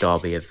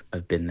Derby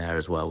have been there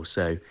as well.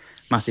 So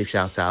massive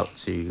shout out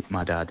to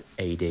my dad,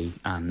 AD,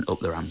 and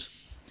up the Rams.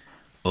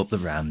 Up the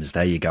Rams.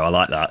 There you go. I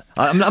like that.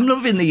 I'm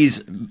loving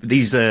these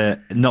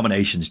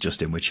nominations,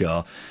 Justin, which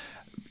are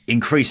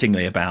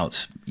increasingly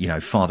about,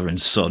 father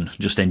and son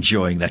just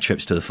enjoying their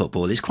trips to the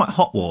football. It's quite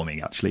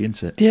heartwarming, actually,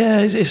 isn't it?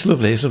 Yeah, it's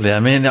lovely. It's lovely. I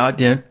mean, I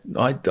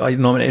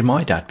nominated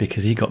my dad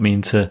because he got me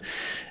into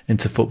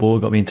football,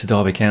 got me into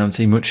Derby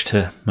County, much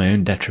to my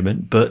own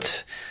detriment,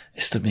 but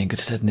it stood me in good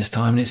stead in this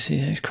time, and it's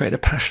created a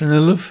passion and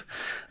a love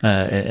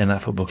in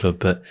that football club.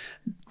 But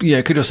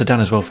kudos to Dan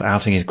as well for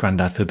outing his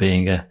granddad for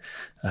being a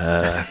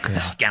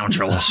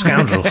scoundrel. A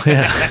scoundrel,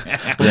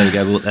 yeah. Well, there we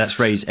go. Well, let's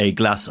raise a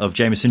glass of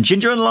Jameson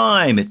Ginger and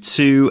Lime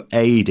to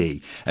AD,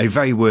 a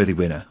very worthy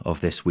winner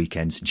of this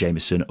weekend's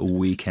Jameson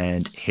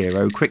Weekend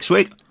Hero. Quick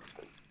swig.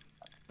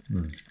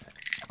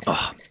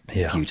 Oh,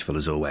 yeah. Beautiful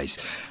as always.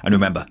 And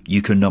remember,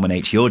 you can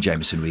nominate your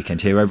Jameson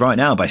Weekend Hero right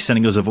now by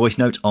sending us a voice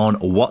note on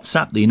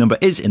WhatsApp. The number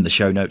is in the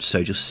show notes,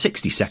 so just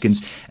 60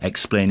 seconds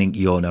explaining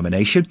your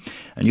nomination.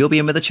 And you'll be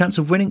in with a chance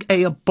of winning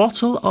a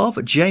bottle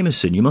of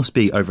Jameson. You must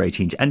be over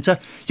 18 to enter.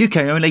 UK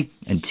only,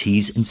 and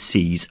T's and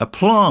C's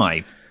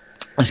apply.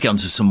 Let's get on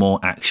to some more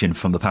action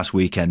from the past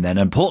weekend then.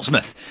 And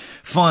Portsmouth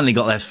finally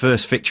got their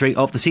first victory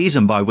of the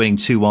season by winning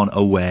 2-1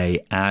 away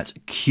at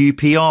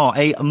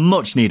QPR. A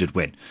much-needed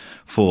win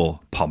for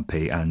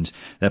Pompey, and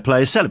their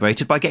players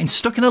celebrated by getting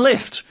stuck in a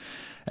lift.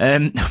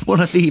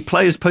 One of the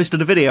players posted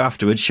a video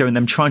afterwards showing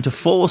them trying to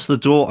force the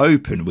door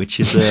open, which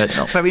is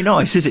not very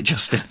nice, is it,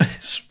 Justin?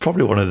 It's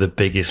probably one of the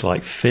biggest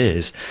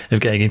fears of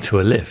getting into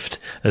a lift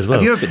as well.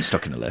 Have you ever been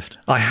stuck in a lift?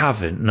 I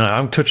haven't. No,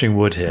 I'm touching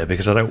wood here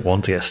because I don't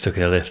want to get stuck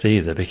in a lift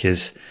either,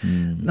 because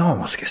no one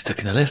wants to get stuck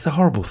in a lift. They're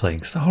horrible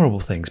things.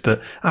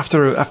 But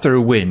after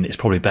a win, it's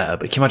probably better.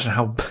 But can you imagine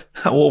how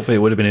awful it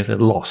would have been if they'd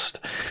lost?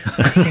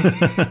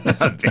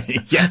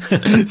 Yes,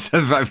 it's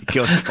a very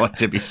good point.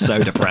 It'd be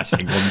so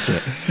depressing, wouldn't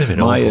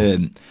it?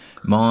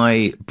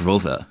 My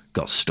brother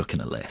got stuck in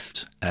a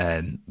lift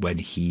when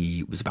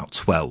he was about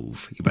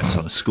 12. He went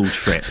on a school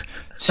trip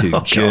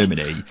to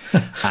Germany,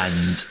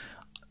 and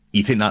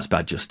you think that's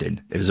bad,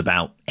 Justin? There was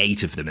about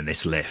 8 of them in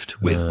this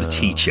lift with the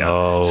teacher.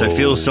 So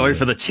feel sorry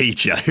for the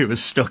teacher who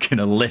was stuck in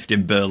a lift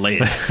in Berlin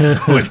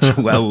with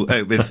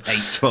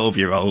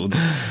 12-year-olds,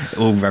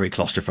 all very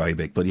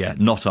claustrophobic. But yeah,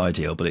 not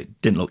ideal, but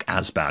it didn't look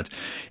as bad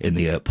in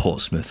the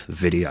Portsmouth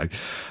video.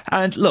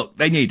 And look,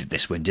 they needed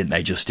this win, didn't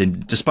they,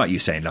 Justin? Despite you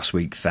saying last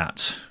week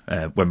that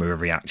when we were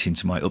reacting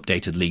to my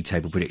updated league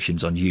table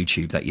predictions on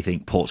YouTube that you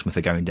think Portsmouth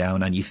are going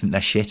down and you think they're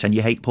shit and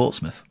you hate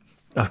Portsmouth.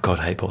 Oh, God,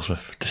 I hate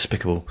Portsmouth.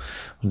 Despicable.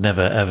 Would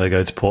never, ever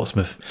go to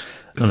Portsmouth.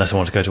 Unless I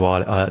want to go to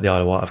the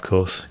Isle of Wight, of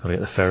course. Got to get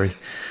the ferry.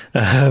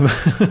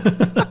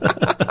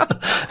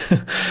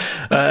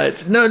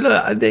 No,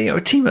 look, a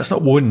team that's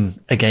not won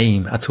a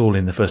game at all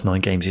in the first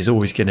 9 games is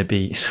always going to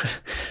be...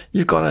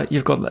 They've got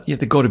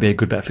to be a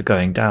good bet for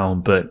going down.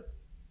 But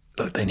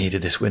look, they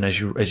needed this win, as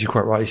you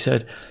quite rightly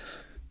said.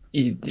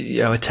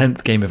 a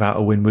 10th game without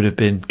a win would have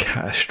been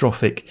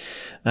catastrophic,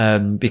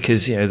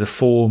 because the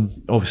form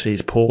obviously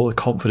is poor, the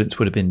confidence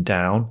would have been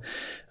down,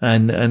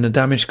 and the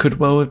damage could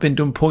well have been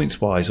done points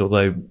wise.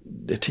 Although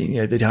the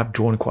team, they have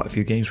drawn quite a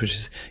few games, which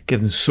has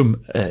given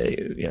some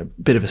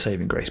bit of a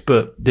saving grace.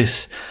 But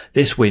this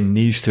win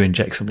needs to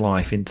inject some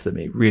life into them.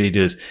 It really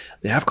does.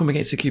 They have come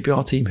against a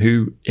QPR team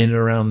who in and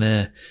around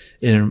there,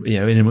 in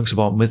amongst the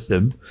bottom with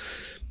them.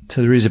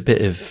 So there is a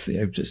bit of,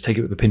 just take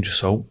it with a pinch of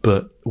salt,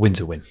 but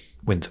win's a win.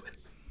 Win's a win.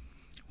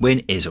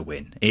 Win is a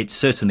win. It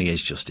certainly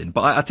is, Justin.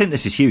 But I think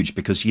this is huge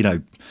because,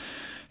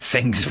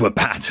 things were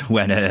bad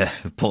when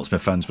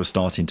Portsmouth fans were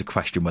starting to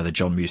question whether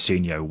John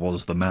Mousinho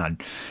was the man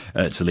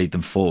to lead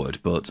them forward.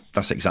 But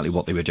that's exactly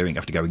what they were doing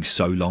after going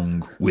so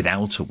long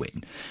without a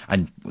win.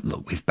 And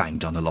look, we've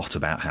banged on a lot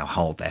about how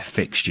hard their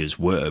fixtures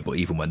were, but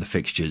even when the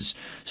fixtures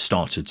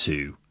started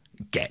to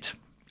get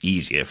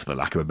easier, for the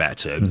lack of a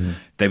better term,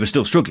 they were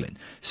still struggling.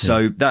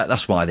 So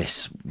that's why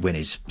this win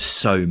is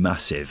so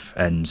massive.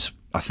 And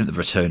I think the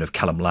return of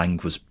Callum Lang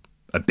was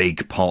a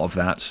big part of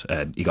that.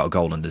 He got a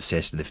goal and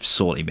assist, and they've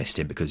sorely missed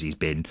him because he's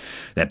been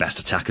their best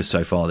attacker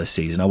so far this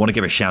season. I want to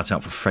give a shout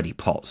out for Freddie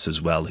Potts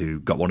as well, who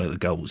got one of the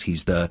goals.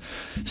 He's the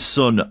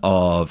son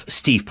of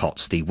Steve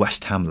Potts, the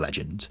West Ham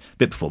legend, a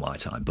bit before my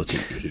time, but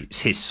it's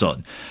his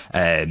son,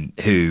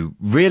 who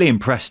really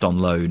impressed on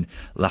loan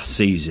last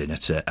season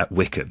at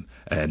Wycombe.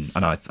 And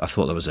I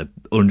thought there was an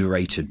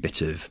underrated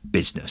bit of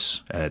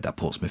business that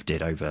Portsmouth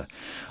did over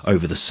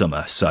the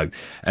summer. So,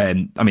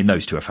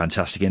 those two are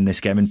fantastic in this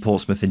game, and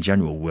Portsmouth in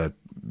general were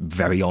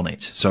very on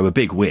it. So a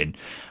big win.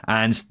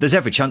 And there's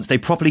every chance they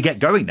properly get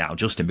going now,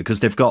 Justin,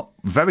 because they've got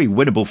very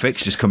winnable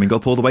fixtures coming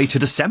up all the way to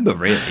December,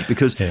 really.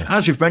 Because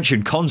as we've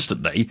mentioned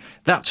constantly,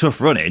 that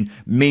tough running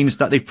means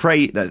that they've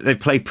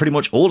played pretty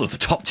much all of the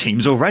top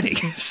teams already.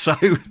 So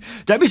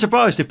don't be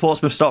surprised if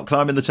Portsmouth start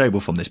climbing the table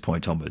from this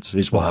point onwards,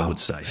 is what I would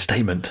say.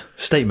 Statement.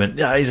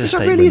 Yeah, it is a statement. Is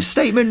that really a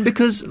statement?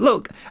 Because,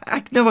 look,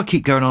 I know I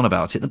keep going on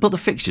about it, but the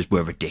fixtures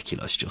were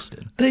ridiculous,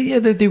 Justin.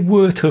 They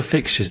were tough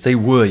fixtures. They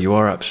were. You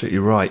are absolutely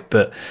right.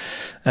 But,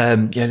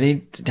 as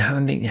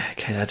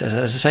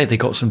I say, they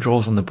got some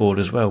draws on the board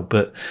as well.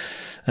 But,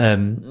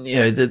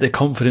 the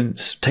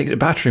confidence takes a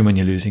battering when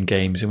you're losing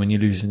games, and when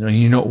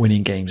you're not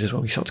winning games as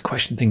well. You start to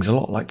question things a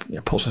lot,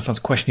 like Portsmouth fans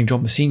questioning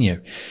John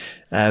Mousinho.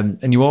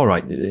 And you are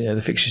right.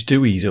 The fixtures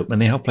do ease up,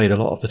 and they have played a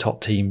lot of the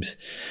top teams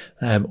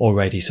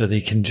already, so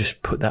they can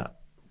just put that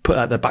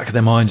at the back of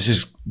their minds,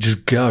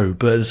 just go.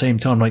 But at the same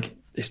time,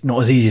 it's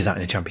not as easy as that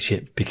in the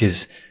Championship,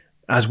 because,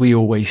 as we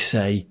always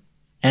say,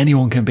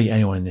 anyone can beat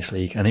anyone in this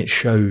league, and it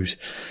shows.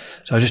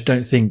 So I just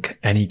don't think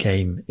any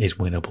game is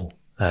winnable,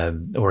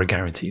 or a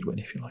guaranteed win,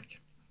 if you like.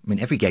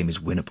 Every game is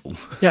winnable.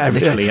 Yeah,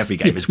 literally every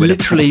game is winnable.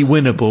 Literally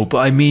winnable.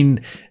 But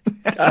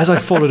as I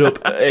followed up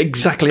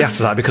exactly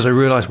after that, because I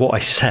realised what I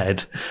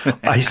said,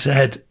 I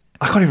can't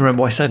even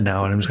remember what I said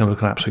now, and I'm just going to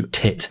look an absolute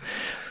tit.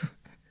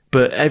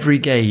 But every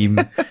game,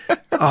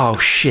 oh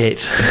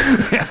shit!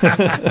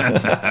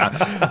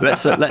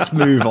 Let's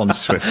move on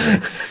swiftly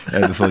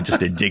before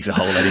Justin digs a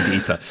hole any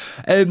deeper.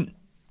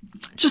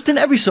 Justin,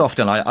 every so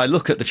often I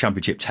look at the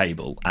Championship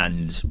table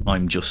and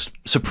I'm just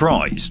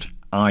surprised.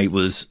 I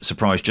was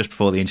surprised just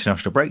before the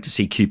international break to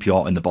see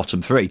QPR in the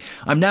bottom three.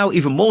 I'm now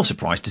even more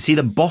surprised to see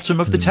them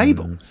bottom of the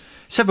table.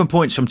 7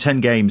 points from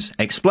 10 games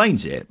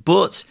explains it,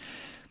 but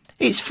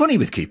it's funny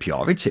with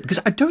QPR, isn't it?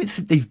 Because I don't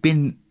think they've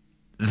been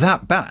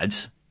that bad,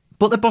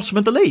 but they're bottom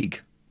of the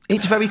league.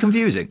 It's very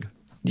confusing.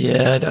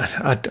 Yeah,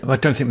 I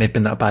don't think they've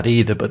been that bad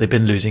either, but they've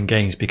been losing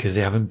games because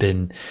they haven't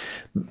been,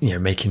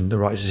 making the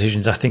right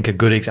decisions. I think a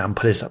good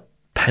example is that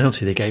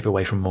penalty they gave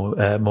away from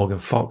Morgan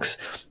Fox.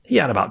 He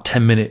had about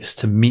 10 minutes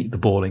to meet the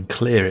ball and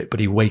clear it, but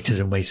he waited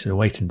and waited and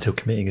waited until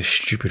committing a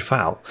stupid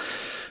foul.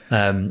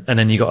 And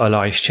then you got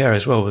Elias Chair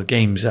as well. The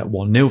game's at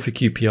 1-0 for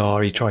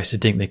QPR. He tries to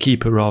dink the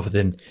keeper rather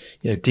than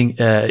taking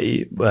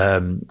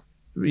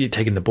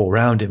the ball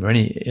around him or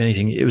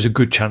anything. It was a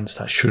good chance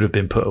that should have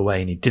been put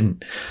away, and he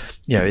didn't.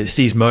 It's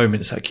these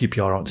moments that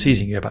QPR aren't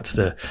seizing. You go back to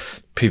the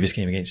previous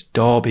game against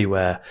Derby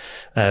where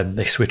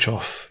they switch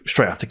off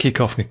straight after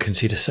kickoff and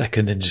concede a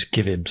second and just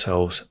give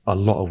themselves a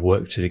lot of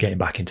work to getting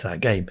back into that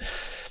game.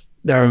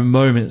 There are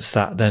moments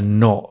that they're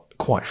not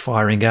quite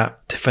firing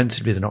at.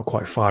 Defensively, they're not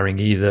quite firing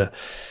either.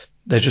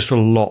 There's just a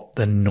lot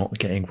they're not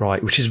getting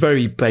right, which is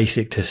very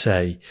basic to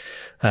say.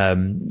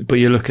 But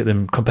you look at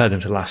them, compare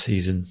them to last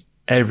season,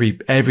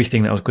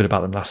 everything that was good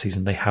about them last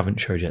season, they haven't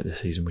showed yet this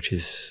season, which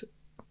is,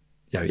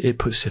 it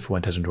puts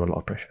Cifuentes under a lot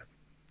of pressure.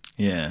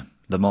 Yeah,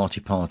 the Marty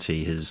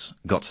Party has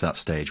got to that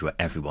stage where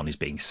everyone is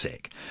being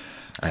sick.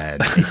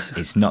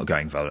 It's not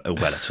going well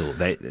at all.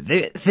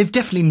 They've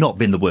definitely not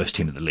been the worst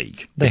team in the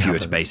league, if you were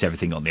to base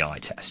everything on the eye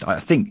test. I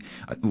think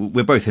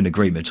we're both in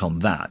agreement on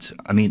that.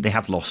 They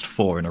have lost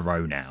 4 in a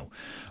row now,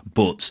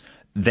 but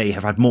they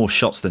have had more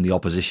shots than the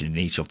opposition in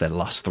each of their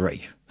last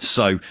 3.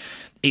 So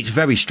it's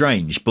very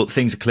strange, but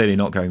things are clearly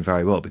not going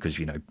very well because,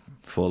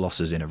 4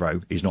 losses in a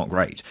row is not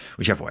great,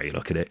 whichever way you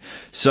look at it.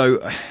 So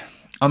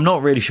I'm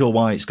not really sure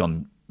why it's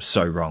gone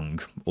so wrong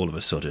all of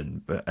a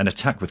sudden. An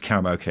attack with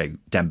Karamoke,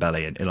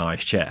 Dembele and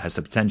Elias Chet has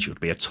the potential to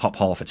be a top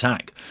half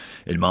attack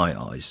in my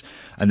eyes.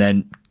 And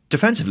then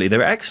defensively, they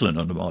were excellent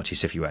under Marty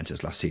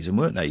Cifuentes last season,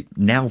 weren't they?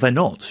 Now they're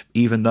not,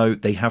 even though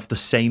they have the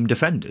same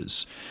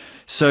defenders.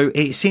 So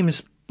it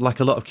seems like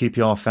a lot of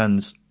QPR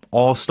fans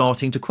are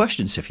starting to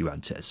question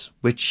Cifuentes,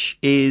 which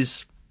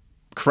is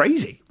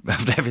crazy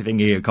after everything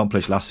he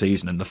accomplished last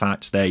season and the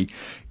fact they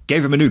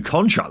gave him a new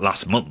contract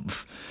last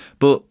month.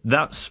 But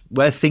that's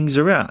where things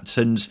are at.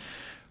 And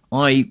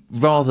I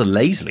rather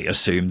lazily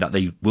assume that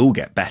they will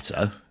get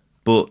better.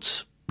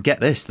 But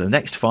get this, the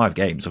next 5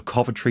 games are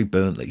Coventry,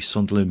 Burnley,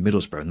 Sunderland,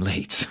 Middlesbrough and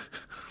Leeds.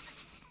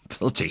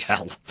 Bloody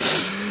hell.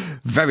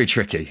 Very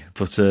tricky.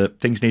 But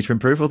things need to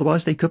improve,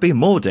 otherwise they could be in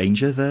more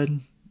danger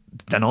than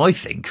I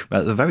think,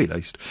 at the very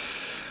least.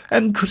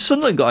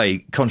 Sunderland got a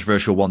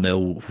controversial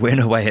 1-0 win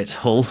away at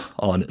Hull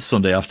on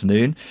Sunday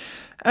afternoon.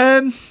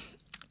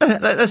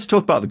 Let's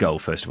talk about the goal,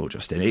 first of all,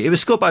 Justin. It was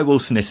scored by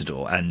Wilson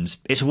Isidore, and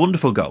it's a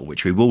wonderful goal,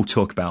 which we will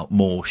talk about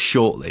more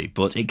shortly,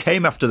 but it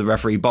came after the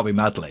referee, Bobby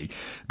Madley,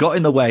 got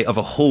in the way of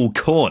a Hull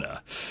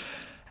corner.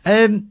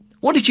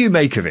 What did you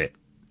make of it,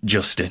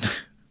 Justin?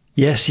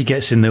 Yes, he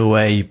gets in the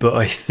way, but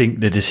I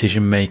think the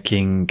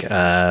decision-making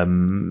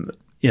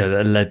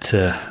that led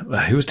to...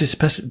 who was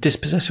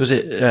dispossessed? Was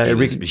it... it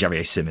was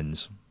Javier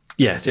Simmons.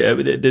 Yeah,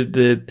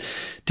 the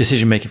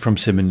decision-making from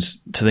Simmons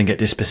to then get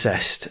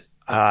dispossessed,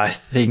 I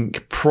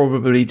think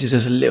probably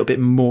deserves a little bit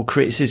more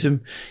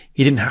criticism.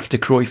 He didn't have to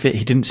Cruyff it.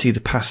 He didn't see the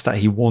pass that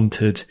he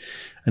wanted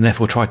and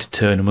therefore tried to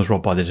turn and was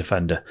robbed by the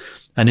defender.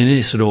 And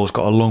Isidore's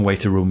got a long way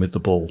to run with the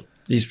ball.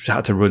 He's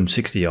had to run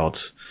 60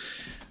 yards.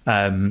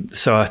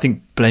 So I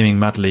think blaming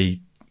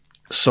Madley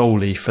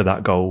solely for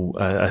that goal,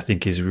 I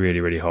think is really,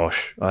 really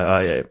harsh.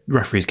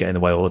 Referees get in the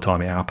way all the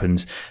time. It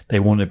happens. They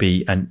want to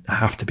be and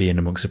have to be in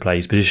amongst the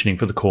plays. Positioning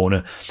for the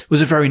corner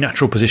was a very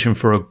natural position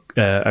for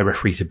a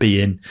referee to be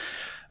in.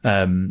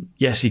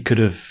 Yes, he could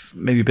have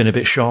maybe been a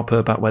bit sharper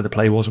about where the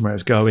play was and where it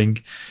was going,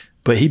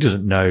 but he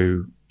doesn't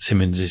know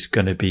Simmons is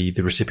going to be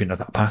the recipient of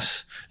that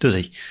pass, does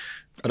he?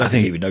 I don't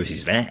think he even knows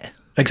he's there.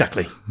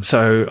 Exactly.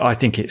 So I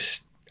think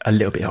it's a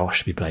little bit harsh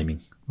to be blaming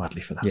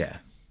Madley for that.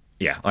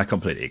 Yeah, I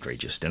completely agree,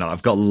 Justin.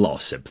 I've got a lot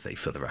of sympathy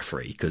for the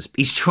referee because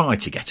he's tried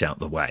to get out of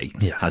the way,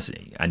 hasn't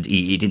he? And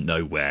he didn't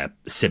know where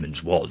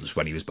Simmons was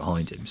when he was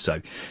behind him.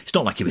 So it's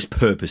not like he was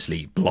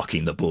purposely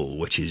blocking the ball,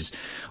 which is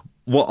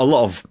what a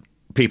lot of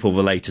people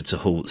related to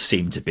Hull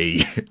seem to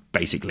be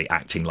basically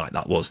acting like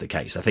that was the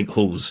case. I think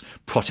Hull's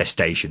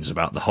protestations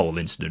about the whole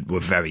incident were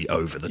very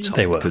over the top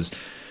because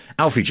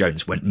Alfie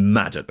Jones went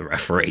mad at the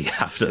referee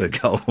after the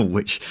goal,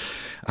 which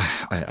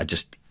I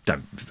just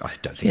don't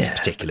think it's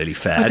particularly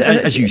fair.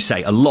 As you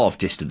say, a lot of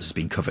distance has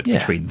been covered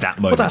between that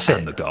moment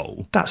and the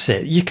goal. That's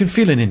it. You can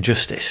feel an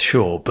injustice,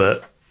 sure,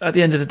 but at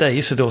the end of the day,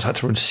 Isidore's had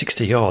to run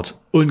 60 yards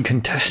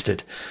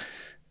uncontested.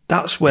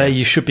 That's where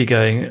you should be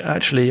going,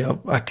 actually,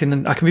 I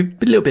can be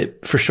a little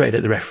bit frustrated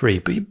at the referee,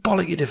 but you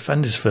bollock your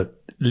defenders for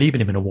leaving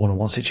him in a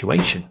one-on-one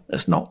situation.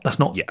 That's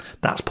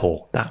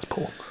poor. That's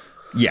poor.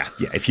 Yeah.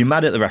 If you're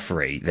mad at the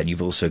referee, then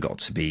you've also got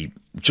to be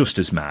just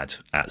as mad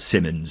at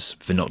Simmons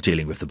for not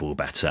dealing with the ball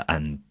better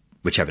and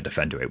whichever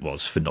defender it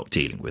was for not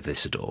dealing with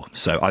Isidore.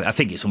 So I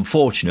think it's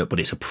unfortunate, but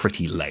it's a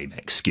pretty lame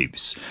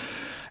excuse.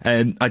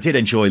 I did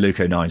enjoy Luke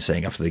O'Nien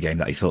saying after the game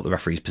that he thought the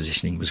referee's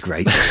positioning was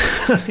great.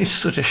 He's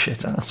such a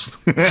shit ass.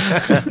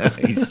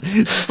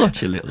 He's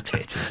such a little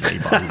tit, isn't he?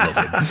 But I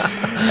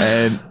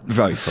love him.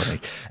 Very funny.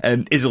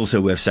 Is also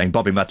worth saying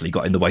Bobby Madley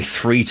got in the way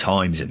 3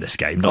 times in this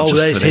game.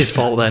 That's his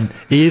fault then.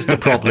 He is the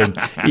problem.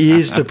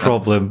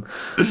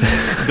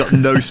 He's got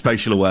no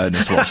spatial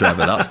awareness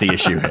whatsoever. That's the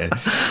issue here.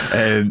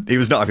 He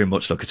was not having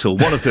much luck at all.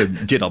 One of them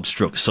did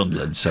obstruct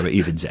Sunderland, so it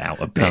evens it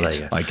out a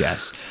bit, I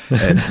guess.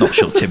 Not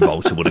sure Tim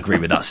Bolter would agree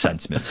with that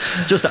sentiment.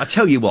 Just, I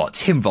tell you what,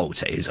 Tim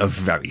Volter is a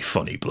very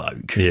funny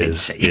bloke,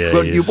 isn't he?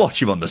 When you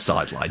watch him on the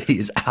sideline, he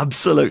is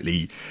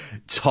absolutely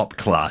top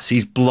class.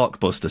 He's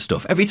blockbuster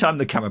stuff. Every time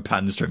the camera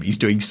pans to him, he's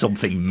doing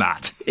something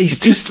mad. He's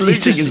just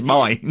losing his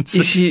mind.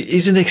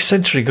 He's an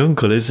eccentric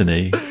uncle, isn't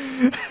he?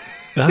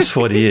 That's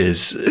what he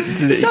is.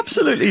 He's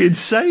absolutely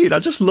insane. I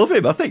just love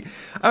him. I think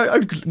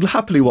I'd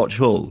happily watch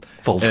Hull.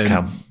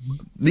 Voltercam.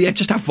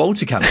 Just have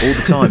Voltercam all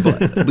the time.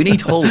 But we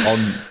need Hull on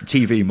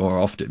TV more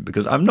often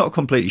because I'm not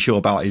completely sure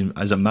about him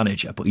as a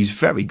manager, but he's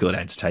very good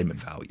entertainment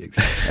value.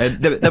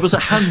 There was a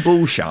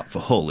handball shot for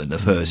Hull in the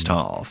first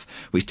half,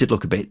 which did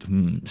look a bit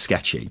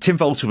sketchy. Tim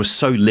Volter was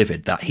so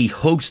livid that he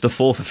hugged the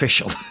 4th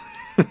official.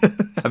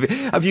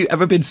 Have you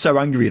ever been so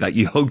angry that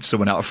you hugged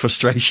someone out of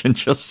frustration,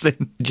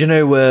 Justin? Do you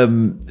know,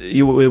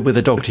 you with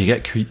a dog, do you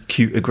get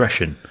cute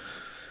aggression?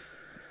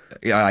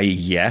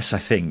 Yes, I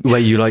think. Where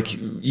you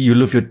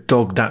love your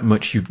dog that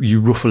much,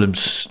 you ruffle him,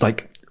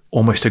 like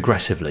almost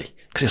aggressively,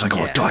 because it's like,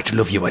 oh, I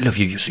love you,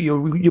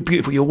 you're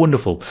beautiful, you're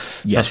wonderful.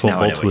 Yes, that's what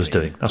Volta was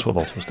doing. That's what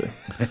Volta was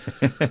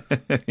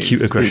doing.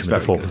 Cute aggression with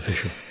the fourth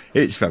official.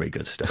 It's very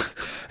good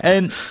stuff.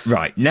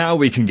 Right, now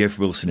we can give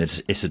Wilson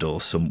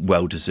Isidore some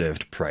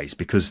well-deserved praise,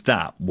 because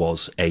that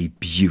was a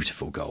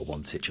beautiful goal,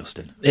 wasn't it,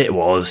 Justin? It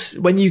was.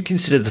 When you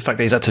consider the fact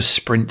that he's had to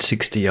sprint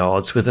 60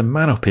 yards with a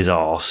man up his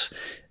arse,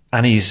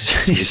 and he's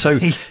so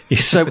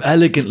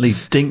elegantly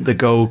dinked the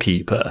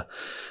goalkeeper.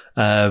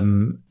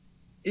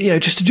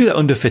 Just to do that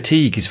under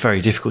fatigue is very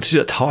difficult. To do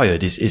that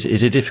tired is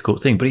a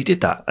difficult thing, but he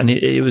did that, and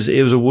it was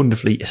a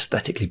wonderfully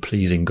aesthetically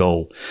pleasing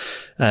goal.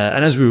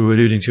 And as we were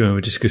alluding to when we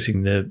were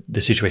discussing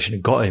the situation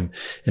that got him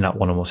in that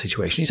one-on-one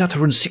situation, he's had to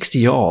run 60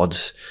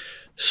 yards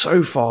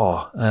so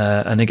far,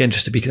 and again,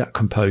 just to be that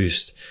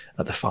composed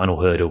at the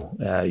final hurdle.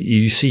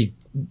 You see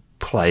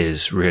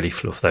players really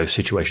fluff those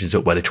situations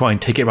up where they try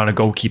and take it around a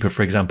goalkeeper,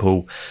 for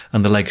example,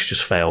 and the legs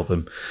just fail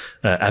them.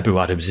 Abu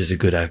Adams is a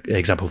good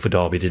example for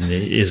Derby,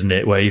 isn't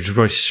it? Where he's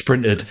really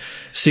sprinted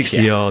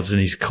 60 yards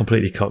and he's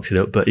completely cocked it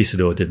up, but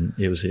Isidore didn't.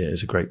 It was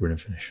a great run and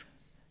finish.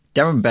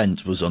 Darren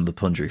Bent was on the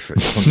punditry for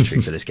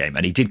this game,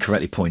 and he did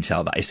correctly point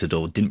out that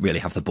Isidore didn't really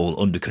have the ball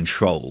under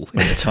control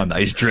in the time that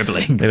he's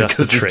dribbling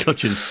because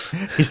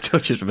his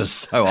touches were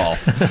so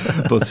off.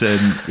 But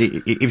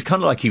it was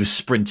kind of like he was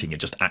sprinting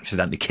and just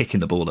accidentally kicking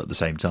the ball at the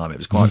same time. It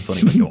was quite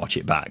funny when you watch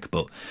it back.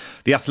 But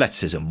the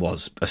athleticism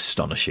was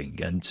astonishing,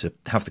 and to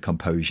have the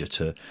composure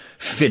to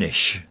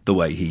finish the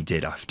way he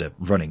did after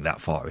running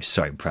that far is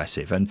so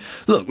impressive. And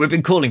look, we've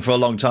been calling for a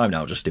long time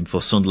now, Justin,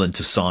 for Sunderland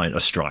to sign a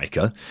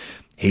striker.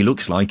 He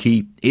looks like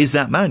he is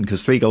that man,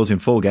 because 3 goals in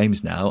 4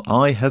 games now.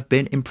 I have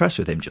been impressed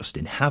with him,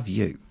 Justin. Have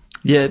you?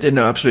 Yeah,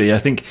 no, absolutely. I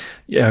think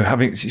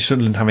having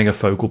Sunderland having a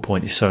focal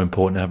point is so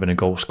important. Having a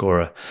goal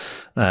scorer,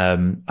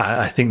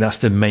 I think that's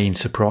the main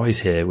surprise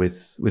here with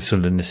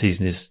Sunderland this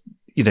season. Is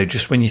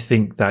just when you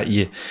think that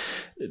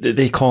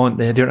they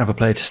don't have a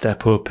player to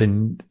step up,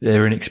 and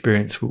their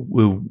inexperience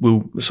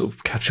will sort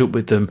of catch up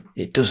with them.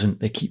 It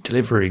doesn't. They keep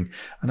delivering,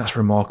 and that's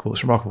remarkable.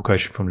 It's remarkable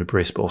coaching from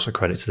Lebris, but also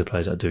credit to the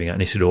players that are doing it.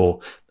 And Isidore,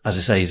 as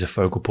I say, he's a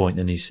focal point,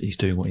 and he's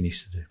doing what he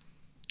needs to do.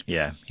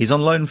 Yeah, he's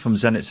on loan from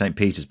Zenit St.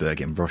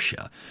 Petersburg in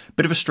Russia.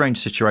 Bit of a strange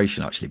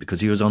situation, actually,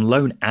 because he was on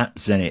loan at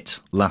Zenit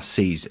last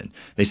season.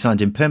 They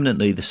signed him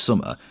permanently this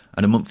summer,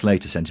 and a month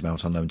later sent him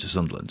out on loan to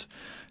Sunderland.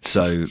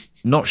 So,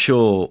 not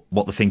sure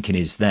what the thinking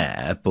is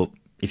there, but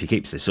if he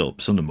keeps this up,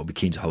 Sunderland will be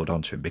keen to hold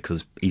on to him,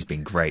 because he's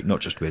been great,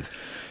 not just with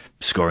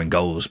scoring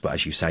goals, but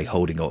as you say,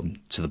 holding on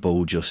to the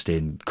ball, just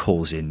in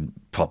causing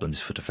problems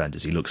for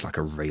defenders. He looks like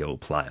a real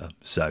player.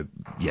 So,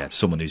 yeah,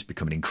 someone who's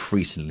becoming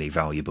increasingly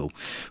valuable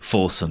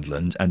for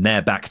Sunderland. And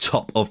they're back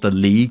top of the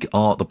league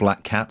are the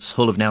Black Cats.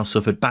 Hull have now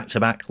suffered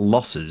back-to-back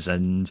losses,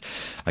 and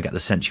I get the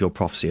sense your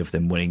prophecy of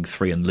them winning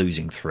 3 and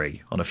losing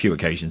 3 on a few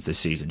occasions this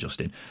season,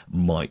 Justin,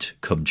 might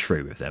come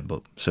true with them,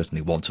 but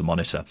certainly one to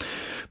monitor.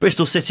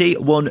 Bristol City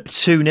won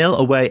 2-0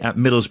 away at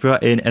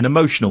Middlesbrough in an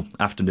emotional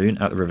afternoon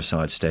at the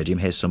Riverside Stadium.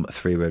 Here's some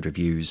 3-word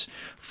reviews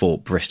for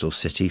Bristol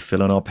City.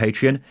 Phil on our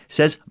Patreon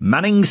says,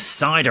 Manning's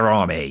Cider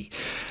Army.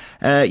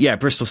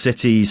 Bristol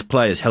City's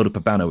players held up a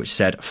banner which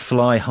said,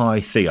 Fly High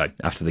Theo,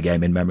 after the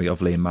game, in memory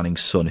of Liam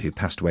Manning's son, who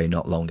passed away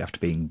not long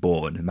after being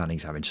born.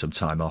 Manning's having some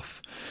time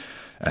off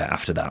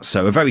after that.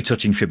 So a very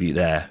touching tribute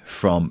there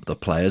from the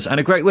players, and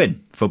a great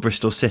win for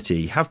Bristol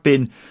City. Have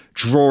been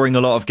drawing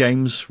a lot of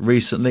games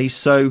recently,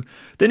 so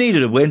they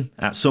needed a win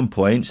at some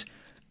point.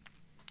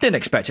 Didn't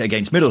expect it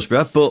against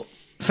Middlesbrough, but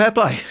fair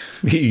play.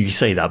 You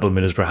say that, but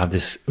Middlesbrough have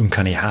this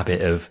uncanny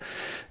habit of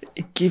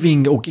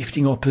giving or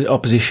gifting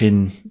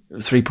opposition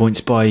 3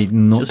 points by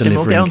not delivering.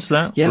 We'll get on to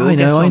that. Yeah, we'll I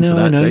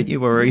know. Don't you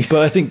worry.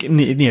 But I think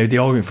the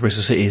argument for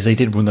Bristol City is they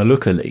did run the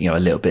look a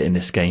little bit in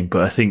this game.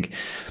 But I think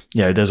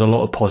there's a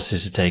lot of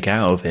positives to take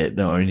out of it.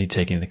 Not only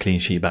taking the clean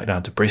sheet back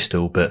down to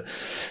Bristol, but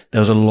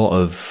there was a lot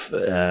of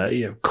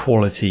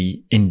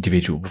quality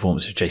individual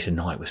performances. Jason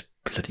Knight was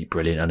bloody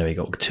brilliant. I know he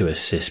got 2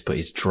 assists, but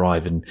his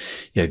drive and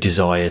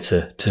desire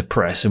to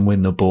press and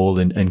win the ball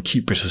and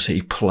keep Bristol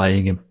City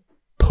playing and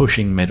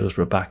pushing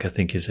Middlesbrough back, I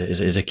think is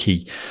a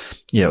key,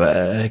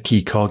 a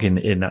key cog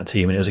in that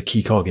team, and it was a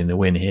key cog in the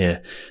win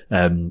here.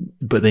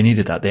 But they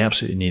needed that. They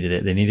absolutely needed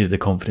it. They needed the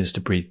confidence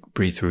to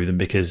breathe through them,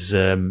 because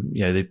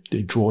they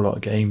draw a lot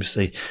of games.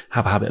 They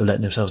have a habit of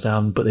letting themselves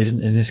down, but they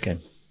didn't in this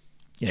game.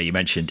 Yeah, you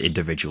mentioned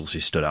individuals who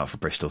stood out for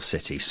Bristol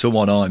City.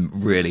 Someone I'm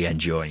really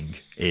enjoying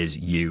is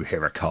Yu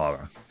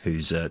Hirakara,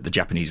 who's the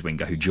Japanese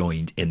winger who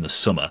joined in the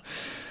summer.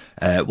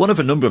 One of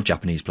a number of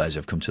Japanese players who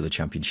have come to the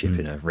Championship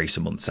in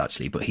recent months,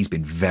 actually, but he's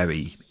been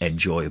very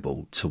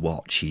enjoyable to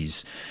watch.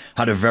 He's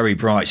had a very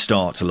bright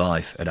start to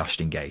life at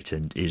Ashton Gate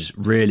and is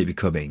really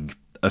becoming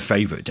a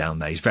favourite down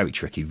there. He's very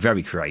tricky,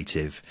 very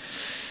creative.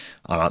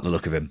 I like the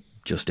look of him.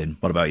 Justin,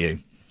 what about you?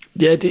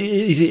 Yeah,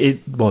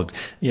 well,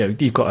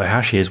 you've got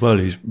Ohashi as well,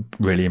 who's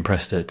really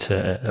impressed at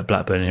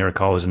Blackburn, and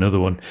Hirakawa is another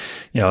one.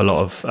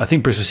 I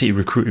think Bristol City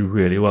recruited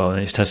really well,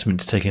 and it's testament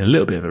to taking a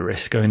little bit of a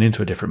risk going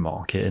into a different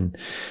market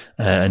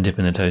and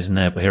dipping their toes in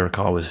there. But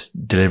Hirakawa was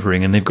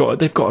delivering, and they've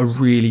got a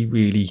really,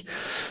 really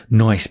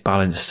nice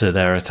balance to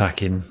their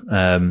attacking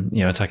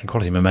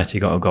quality.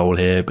 Mehmeti got a goal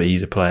here, but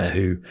he's a player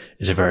who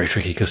is a very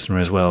tricky customer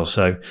as well.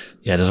 So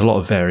yeah, there's a lot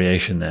of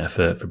variation there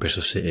for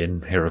Bristol City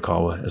and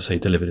Hirakawa as they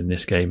delivered in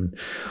this game.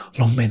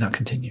 Long may that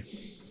continue.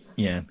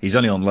 Yeah, he's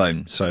only on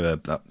loan, so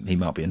he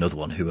might be another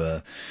one who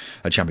a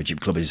Championship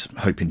club is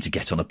hoping to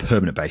get on a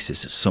permanent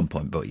basis at some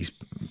point, but he's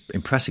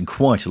impressing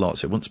quite a lot,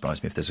 so it wouldn't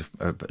surprise me if there's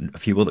a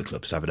few other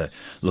clubs having a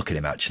look at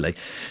him, actually.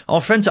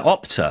 Our friends at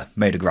Opta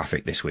made a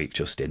graphic this week,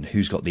 Justin,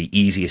 who's got the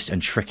easiest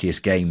and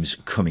trickiest games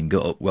coming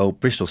up. Well,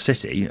 Bristol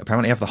City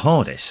apparently have the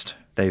hardest.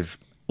 They've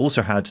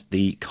also had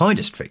the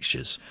kindest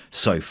fixtures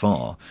so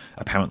far,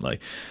 apparently.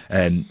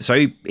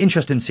 So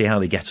interesting to see how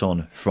they get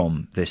on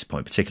from this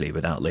point, particularly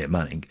without Liam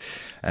Manning.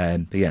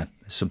 But yeah,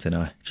 something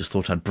I just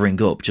thought I'd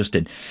bring up.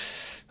 Justin,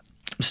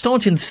 I'm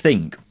starting to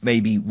think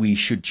maybe we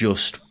should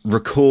just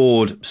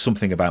record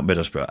something about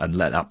Middlesbrough and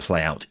let that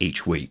play out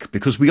each week,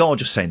 because we are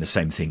just saying the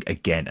same thing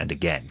again and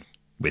again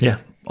with it,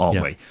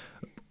 aren't we?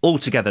 All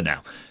together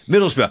now.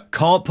 Middlesbrough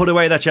can't put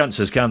away their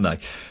chances, can they?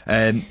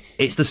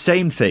 It's the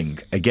same thing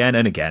again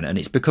and again, and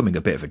it's becoming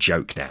a bit of a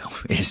joke now,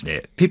 isn't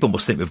it? People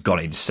must think we've gone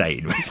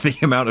insane with the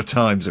amount of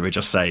times that we're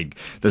just saying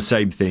the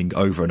same thing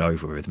over and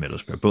over with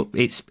Middlesbrough. But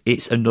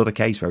it's another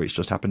case where it's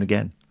just happened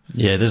again.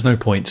 Yeah, there's no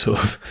point sort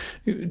of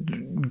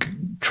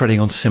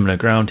treading on similar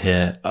ground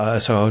here.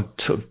 So I'll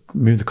sort of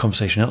move the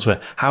conversation elsewhere.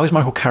 How is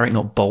Michael Carrick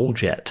not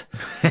bald yet?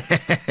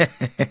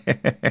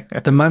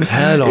 The man's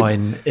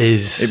hairline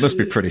is... It must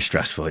be pretty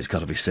stressful, it's got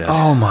to be said.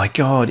 Oh my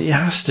God, it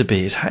has to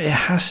be. It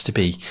has to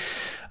be.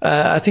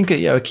 I think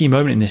a key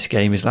moment in this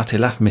game is Latte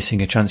Laff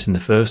missing a chance in the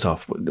first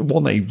half,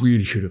 one that he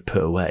really should have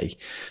put away,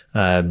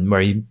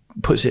 where he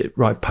puts it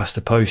right past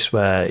the post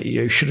where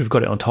he should have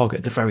got it on target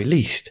at the very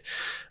least.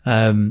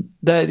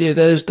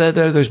 There's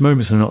those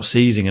moments they're not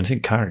seizing, and I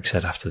think Carrick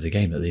said after the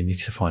game that they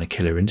needed to find a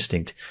killer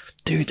instinct.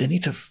 Dude, they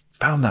need to have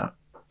found that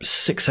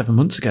 6, 7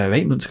 months ago,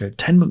 8 months ago,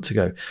 10 months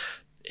ago.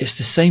 It's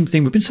the same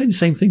thing. We've been saying the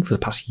same thing for the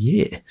past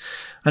year,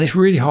 and it's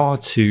really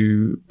hard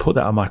to put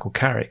that on Michael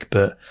Carrick.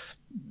 But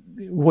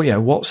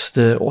what's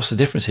the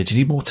difference here? Do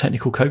you need more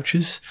technical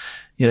coaches,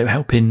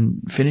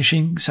 helping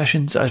finishing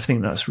sessions? I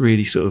think that's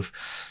really sort of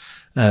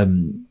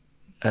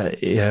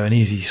an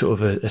easy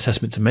sort of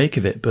assessment to make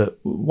of it. But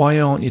why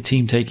aren't your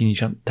team taking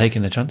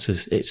their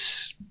chances?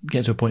 It's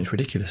getting to a point it's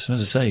ridiculous. And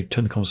as I say,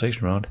 turn the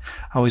conversation around.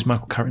 How is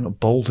Michael Carrick not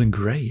bald and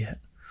grey yet?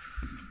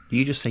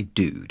 You just say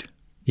dude.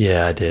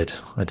 Yeah, I did.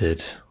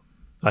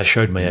 I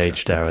showed my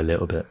age there a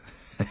little bit.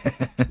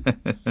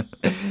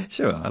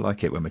 Sure, I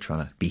like it when we're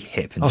trying to be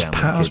hip and down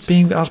with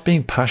kids. I was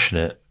being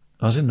passionate.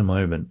 I was in the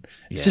moment.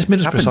 It's just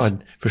Middlesbrough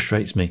side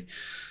frustrates me.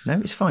 No,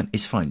 it's fine.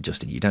 It's fine,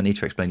 Justin. You don't need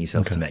to explain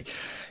yourself to me.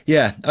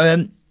 Yeah,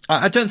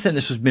 I don't think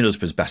this was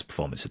Middlesbrough's best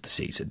performance of the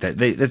season.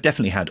 They've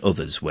definitely had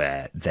others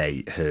where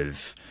they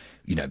have,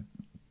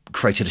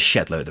 created a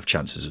shed load of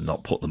chances and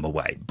not put them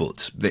away.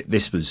 But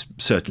this was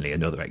certainly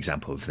another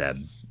example of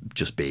them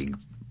just being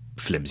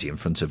flimsy in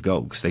front of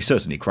goal, because they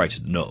certainly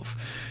created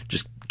enough,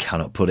 just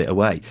cannot put it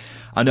away.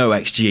 I know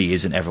XG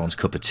isn't everyone's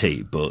cup of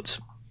tea, but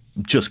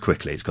just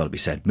quickly, it's got to be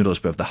said,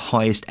 Middlesbrough have the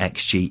highest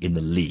XG in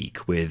the league,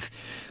 with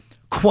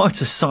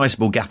quite a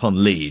sizable gap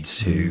on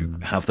Leeds, who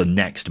have the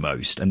next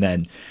most, and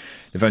then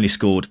they've only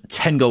scored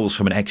 10 goals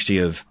from an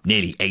XG of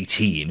nearly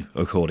 18,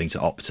 according to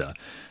Opta.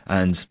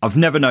 And I've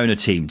never known a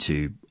team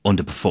to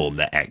underperform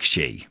their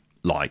XG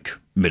like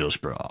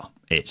Middlesbrough are.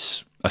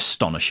 It's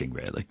astonishing,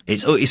 really.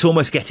 It's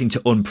almost getting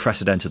to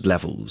unprecedented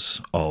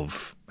levels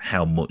of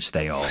how much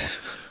they are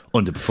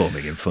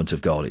underperforming in front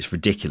of goal. It's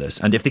ridiculous.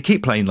 And if they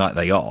keep playing like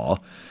they are,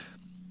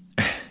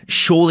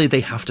 surely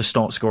they have to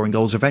start scoring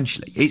goals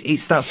eventually.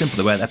 It's that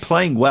simple. Where they're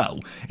playing well,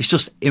 it's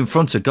just in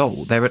front of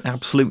goal, they're an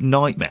absolute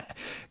nightmare.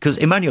 Because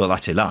Emmanuel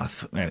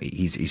Latte-Lath,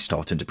 he's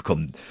starting to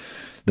become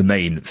the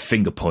main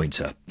finger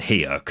pointer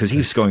here, because he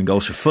was scoring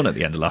goals for fun at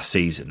the end of last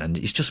season, and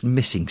he's just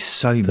missing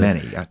so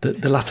many.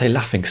 The latte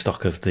laughing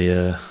stock of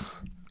the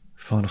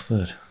final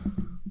third.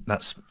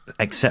 That's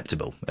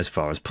acceptable as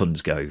far as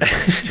puns go,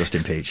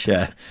 Justin Peach.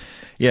 Yeah,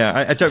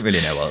 I don't really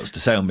know what else to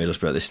say on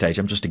Middlesbrough at this stage.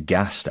 I'm just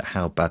aghast at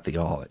how bad they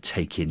are at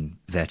taking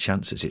their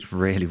chances. It's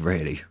really,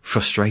 really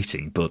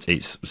frustrating, but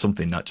it's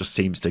something that just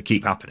seems to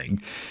keep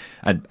happening.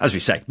 And as we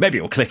say, maybe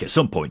it'll click at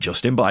some point,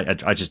 Justin,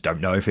 but I just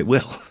don't know if it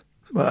will.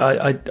 Well,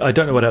 I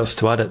don't know what else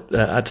to add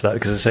to that,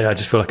 because I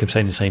just feel like I'm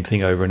saying the same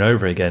thing over and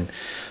over again.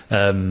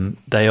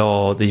 They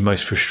are the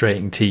most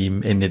frustrating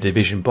team in the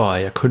division by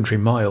a country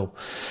mile.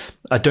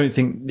 I don't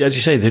think, as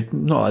you say, they're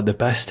not at the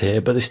best here,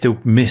 but they still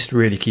missed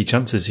really key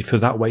chances. If you're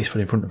that wasteful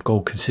in front of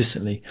goal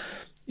consistently,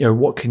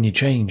 what can you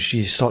change?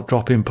 You start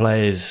dropping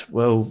players.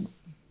 Well,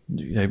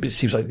 it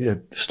seems like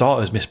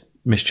starters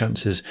miss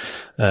chances,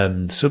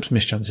 subs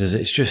miss chances.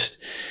 It's just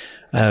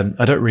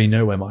I don't really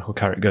know where Michael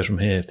Carrick goes from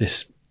here.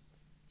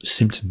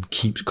 symptom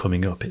keeps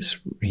coming up, it's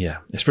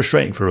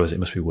frustrating for us. It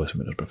must be worse for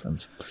Middlesbrough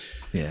fans.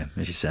 Yeah,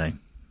 as you say.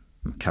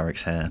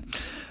 Carrick's hair.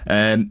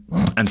 And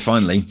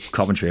finally,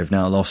 Coventry have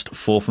now lost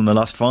 4 from the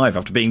last 5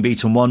 after being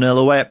beaten 1-0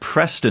 away at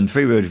Preston.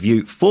 3-word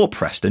review for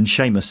Preston.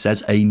 Seamus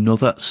says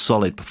another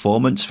solid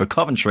performance for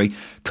Coventry.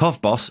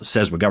 Cov Boss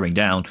says we're going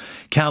down.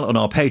 Cal on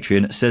our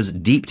Patreon says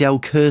Deepdale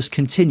curse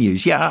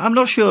continues. Yeah, I'm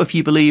not sure if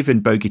you believe in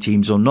bogey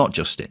teams or not,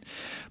 Justin,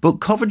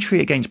 but Coventry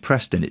against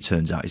Preston, it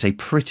turns out, is a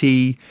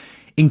pretty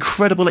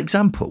incredible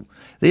example.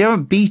 They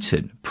haven't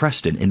beaten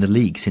Preston in the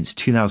league since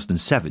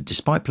 2007,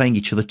 despite playing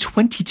each other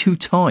 22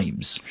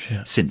 times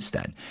since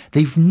then.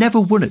 They've never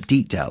won at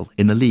Deepdale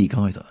in the league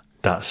either.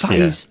 That's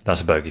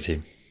a bogey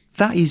team.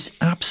 That is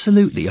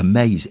absolutely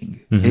amazing,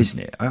 isn't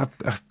it? I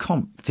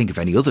can't think of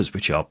any others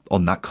which are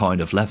on that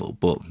kind of level,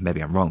 but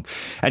maybe I'm wrong.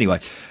 Anyway,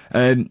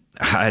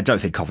 I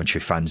don't think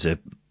Coventry fans are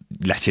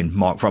letting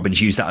Mark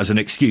Robins use that as an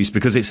excuse,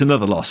 because it's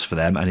another loss for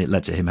them, and it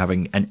led to him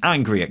having an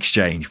angry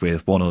exchange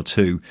with 1 or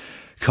 2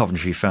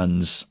 Coventry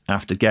fans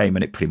after game,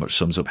 and it pretty much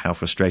sums up how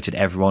frustrated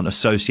everyone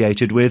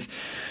associated with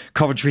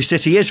Coventry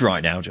City is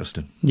right now,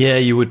 Justin. Yeah,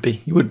 you would be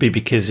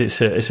because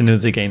it's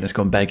another game that's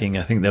gone begging.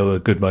 I think there were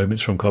good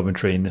moments from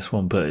Coventry in this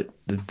one, but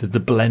the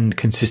blend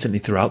consistently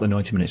throughout the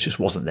 90 minutes just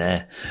wasn't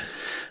there.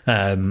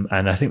 And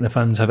I think the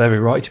fans have every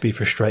right to be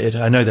frustrated.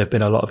 I know there have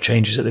been a lot of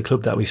changes at the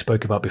club that we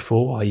spoke about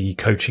before, i.e.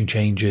 coaching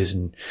changes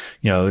and,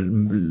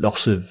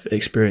 loss of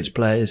experienced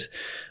players,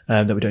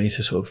 that we don't need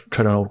to sort of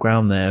tread on old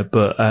ground there.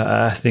 But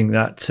I think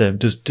that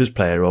does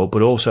play a role.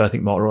 But also I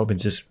think Mark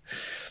Robins is,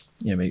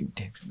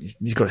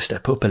 he's got to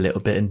step up a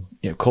little bit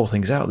and call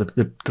things out.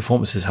 The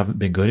performances haven't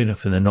been good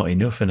enough, and they're not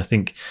enough. And I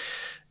think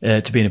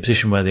to be in a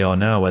position where they are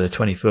now, where they're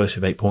 21st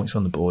with 8 points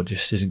on the board,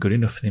 just isn't good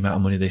enough for the amount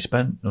of money they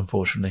spent,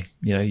 unfortunately.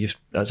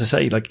 As I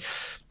say, like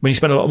when you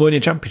spend a lot of money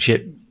in a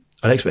championship,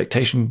 an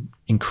expectation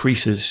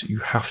increases. You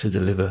have to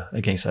deliver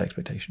against that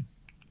expectation.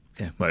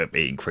 Yeah, well, it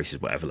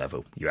increases whatever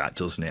level you're at,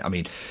 doesn't it? I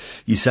mean,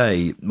 you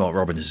say Mark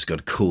Robins has got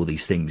to call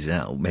these things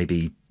out.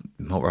 Maybe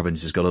Mark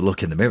Robins has got to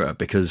look in the mirror,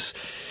 because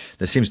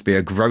there seems to be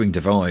a growing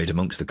divide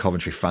amongst the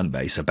Coventry fan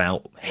base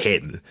about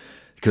him.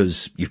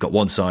 Because you've got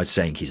one side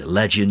saying he's a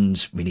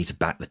legend, we need to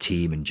back the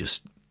team and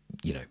just,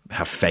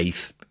 have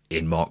faith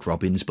in Mark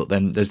Robins. But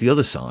then there's the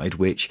other side,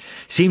 which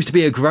seems to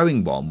be a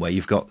growing one, where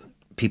you've got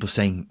people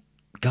saying,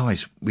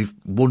 guys, we've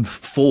won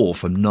 4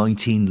 from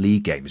 19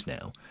 league games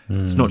now.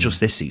 It's not just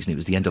this season, it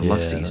was the end of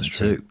last season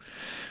too,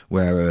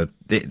 where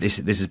this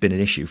has been an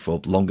issue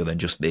for longer than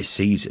just this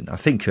season. I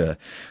think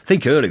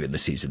earlier in the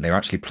season they were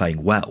actually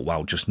playing well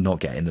while just not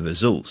getting the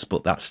results,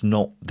 but that's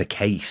not the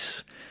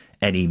case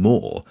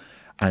anymore.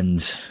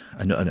 And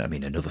I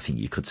mean, another thing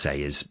you could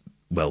say is,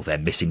 well, they're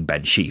missing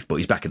Ben Sheaf, but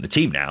he's back in the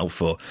team now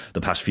for the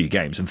past few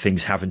games and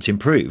things haven't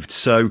improved.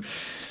 So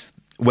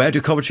where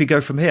do Coventry go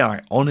from here?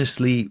 I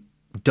honestly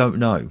don't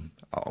know.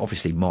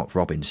 Obviously, Mark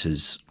Robins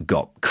has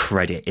got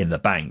credit in the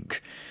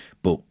bank,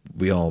 but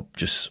are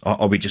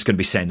we just going to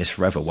be saying this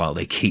forever while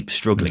they keep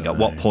struggling? No. At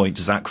what point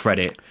does that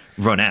credit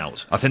run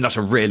out? I think that's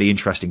a really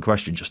interesting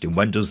question, Justin.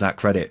 When does that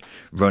credit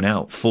run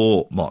out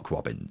for Mark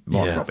Robins?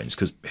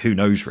 Because who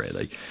knows,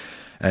 really?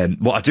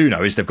 What I do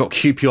know is they've got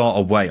QPR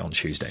away on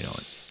Tuesday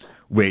night,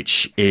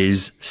 which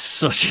is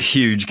such a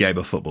huge game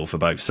of football for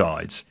both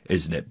sides,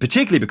 isn't it?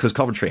 Particularly because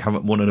Coventry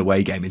haven't won an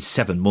away game in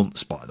 7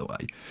 months, by the way,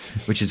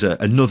 which is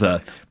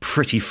another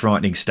pretty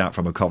frightening stat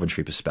from a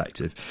Coventry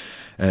perspective.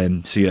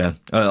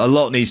 A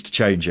lot needs to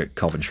change at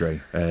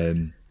Coventry,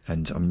 and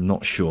I'm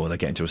not sure they're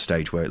getting to a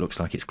stage where it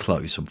looks like it's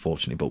close,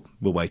 unfortunately, but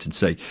we'll wait and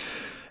see.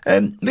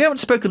 We haven't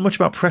spoken much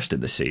about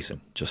Preston this season,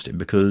 Justin,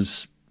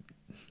 because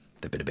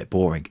they've been a bit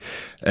boring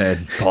for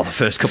the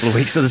first couple of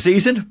weeks of the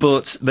season,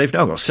 but they've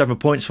now got 7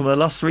 points from their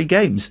last 3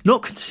 games.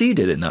 Not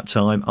conceded in that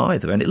time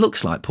either, and it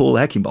looks like Paul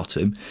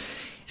Heckingbottom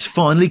has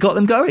finally got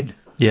them going.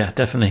 Yeah,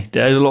 definitely.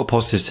 There's a lot of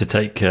positives to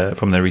take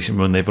from their recent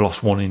run. They've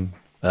lost 1 in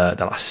the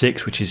last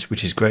 6, which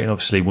is great, and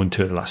obviously won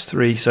 2 of the last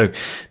 3. So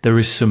there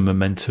is some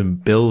momentum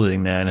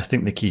building there, and I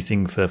think the key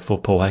thing for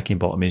Paul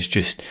Heckingbottom is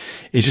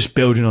just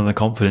building on the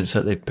confidence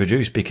that they've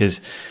produced,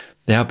 because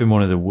they have been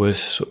one of the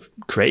worst sort of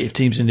creative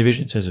teams in the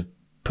division in terms of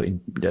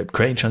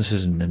creating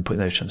chances and then putting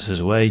those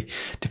chances away.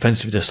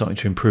 Defensively, they're starting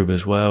to improve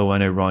as well. I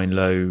know Ryan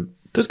Lowe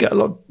does get a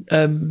lot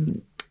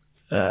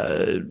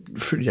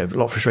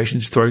of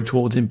frustrations thrown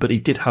towards him, but he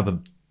did have a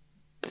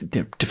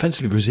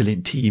defensively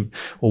resilient team,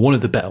 or one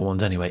of the better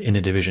ones anyway, in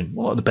the division.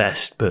 Not the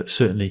best, but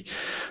certainly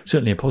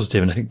a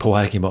positive. And I think Paul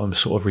Heckingbottom is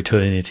sort of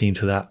returning the team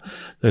to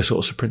those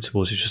sorts of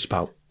principles. It's just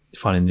about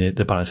finding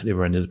the balance at the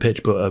other end of the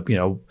pitch. But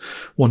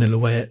 1-0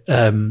 away,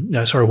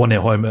 1-0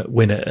 home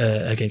win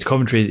against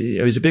Coventry,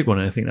 it was a big one,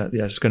 and I think that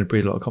it's going to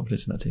breed a lot of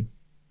confidence in that team.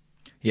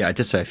 Yeah, I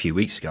did say a few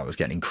weeks ago I was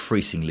getting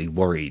increasingly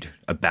worried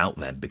about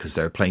them because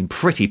they were playing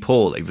pretty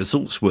poorly.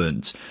 Results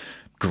weren't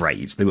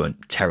great; they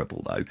weren't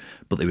terrible though,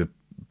 but they were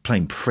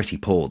playing pretty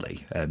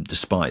poorly.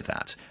 Despite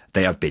that,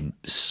 they have been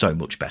so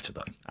much better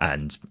though,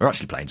 and are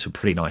actually playing some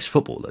pretty nice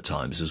football at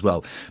times as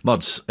well.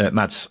 Mads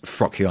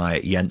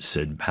Frokjai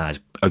Jensen had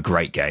a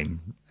great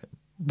game.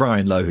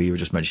 Ryan Lowe, who you were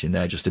just mentioning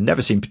there, Justin,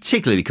 never seemed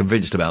particularly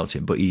convinced about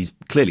him, but he's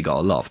clearly got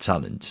a lot of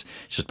talent.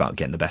 It's just about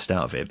getting the best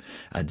out of him.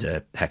 And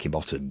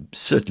Heckingbottom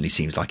certainly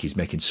seems like he's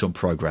making some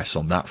progress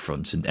on that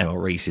front. And Emil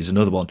Rees is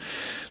another one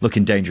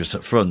looking dangerous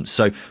up front.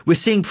 So we're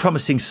seeing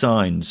promising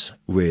signs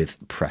with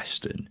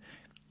Preston.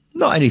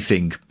 Not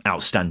anything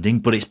outstanding,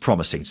 but it's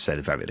promising to say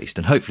the very least.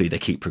 And hopefully they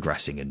keep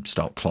progressing and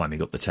start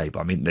climbing up the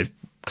table. I mean, they've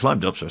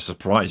climbed up to a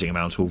surprising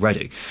amount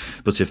already.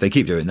 But if they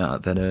keep doing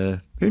that,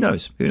 then who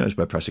knows? Who knows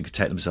where Preston could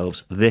take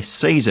themselves this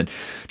season?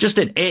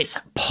 Justin, it's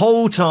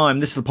poll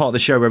time. This is the part of the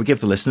show where we give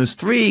the listeners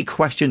 3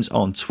 questions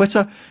on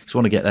Twitter. Just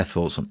want to get their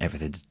thoughts on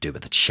everything to do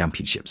with the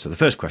Championship. So the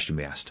first question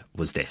we asked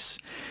was this.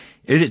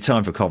 Is it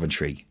time for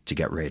Coventry to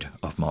get rid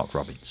of Mark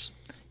Robins?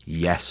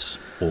 Yes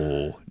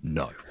or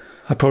no?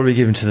 I'd probably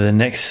give him to the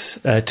next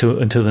until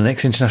the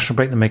next international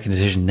break. Then make a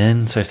decision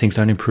then. So if things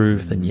don't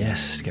improve, then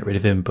yes, get rid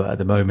of him. But at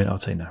the moment,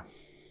 I'd say no.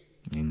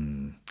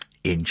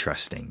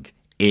 Interesting.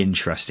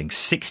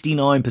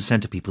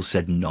 69% of people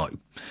said no.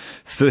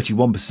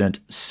 31%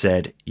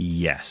 said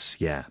yes.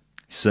 Yeah.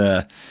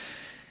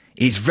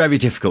 It's very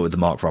difficult with the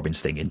Mark Robins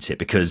thing, isn't it?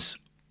 Because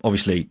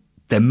obviously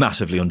they're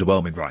massively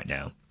underwhelming right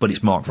now, but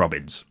it's Mark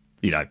Robins.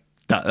 You know,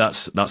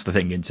 that's the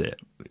thing, isn't it?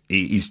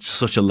 He's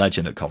such a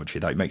legend at Coventry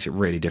that it makes it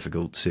really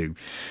difficult to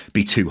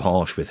be too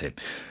harsh with him.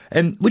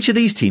 Which of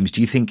these teams do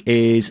you think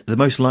is the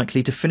most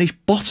likely to finish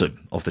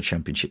bottom of the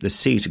Championship this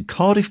season?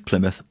 Cardiff,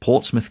 Plymouth,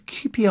 Portsmouth,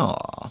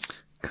 QPR.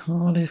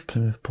 Cardiff,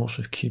 Plymouth,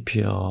 Portsmouth,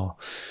 QPR.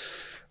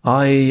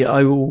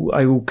 I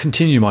will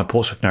continue my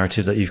Portsmouth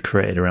narrative that you've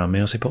created around me.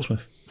 I'll say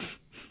Portsmouth.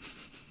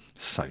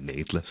 So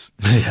needless.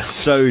 Yeah.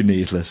 So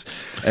needless.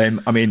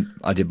 I mean,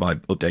 I did my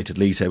updated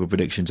league table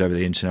predictions over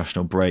the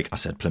international break. I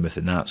said Plymouth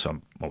in that, so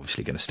I'm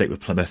obviously going to stick with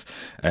Plymouth.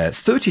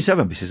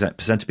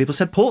 37% of people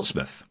said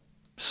Portsmouth.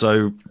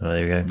 So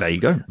there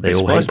you go. They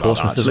all hate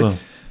Portsmouth as well.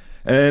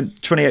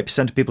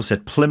 28% of people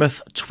said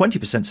Plymouth,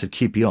 20% said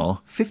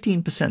QPR,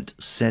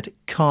 15% said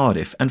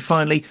Cardiff. And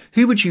finally,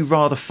 who would you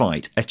rather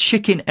fight, a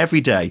chicken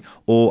every day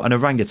or an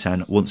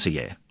orangutan once a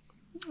year?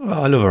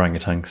 Oh, I love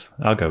orangutans.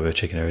 I'll go with a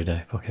chicken every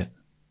day. Fuck it.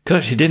 Because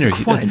actually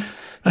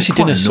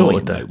dinner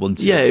sorted though,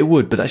 wouldn't it? Yeah, it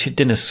would. But actually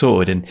dinner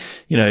sorted, and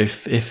you know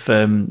if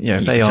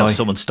AI tell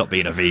someone stop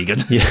being a vegan.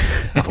 Yeah,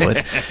 I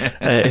would.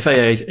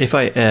 If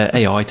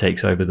AI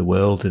takes over the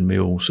world and we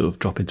all sort of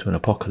drop into an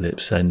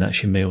apocalypse, then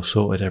that's your meal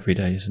sorted every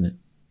day, isn't it?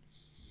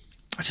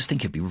 I just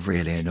think it'd be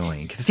really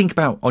annoying. Think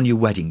about on your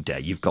wedding day,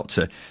 you've got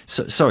to.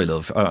 Sorry,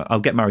 love, I'll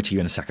get married to you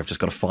in a sec. I've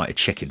just got to fight a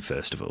chicken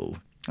first of all.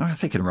 I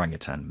think an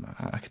orangutan.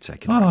 I could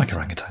take an orangutan.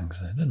 I like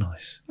orangutans. They're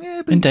nice.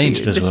 Yeah, but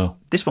endangered as well.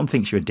 This one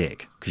thinks you're a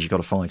dick because you've got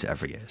to fight it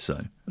every year. So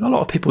a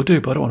lot of people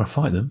do, but I don't want to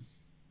fight them.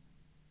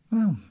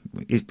 Well,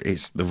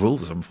 it's the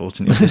rules,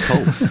 unfortunately, of this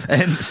poll.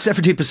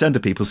 70%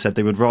 of people said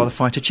they would rather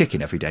fight a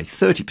chicken every day.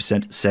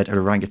 30% said an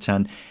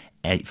orangutan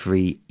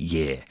every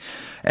year.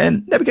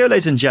 And there we go,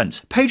 ladies and gents.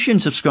 Patreon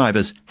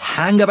subscribers,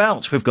 hang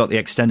about. We've got the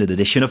extended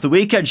edition of the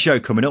weekend show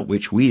coming up,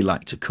 which we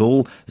like to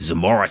call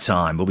Zamora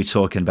Time. We'll be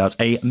talking about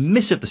a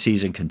miss of the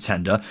season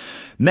contender,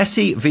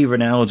 Messi v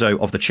Ronaldo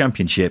of the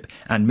Championship,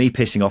 and me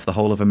pissing off the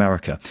whole of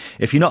America.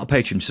 If you're not a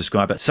Patreon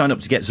subscriber, sign up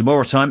to get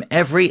Zamora Time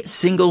every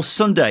single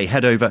Sunday.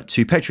 Head over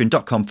to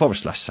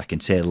patreon.com/second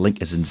tier. Link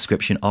is in the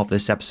description of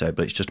this episode.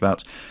 But it's just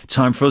about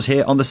time for us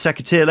here on the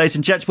second tier, ladies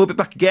and gents. We'll be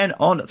back again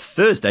on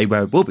Thursday,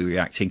 where we'll be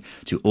reacting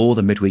to all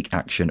the midweek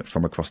action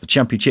from across the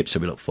Championship. So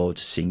we look forward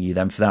to seeing you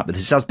then for that. But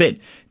this has been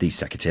the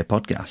Second Tier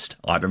Podcast.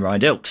 I've been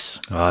Ryan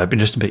Dilks. I've been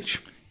Justin Peach.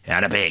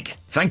 And a big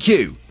thank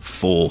you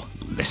for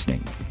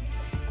listening.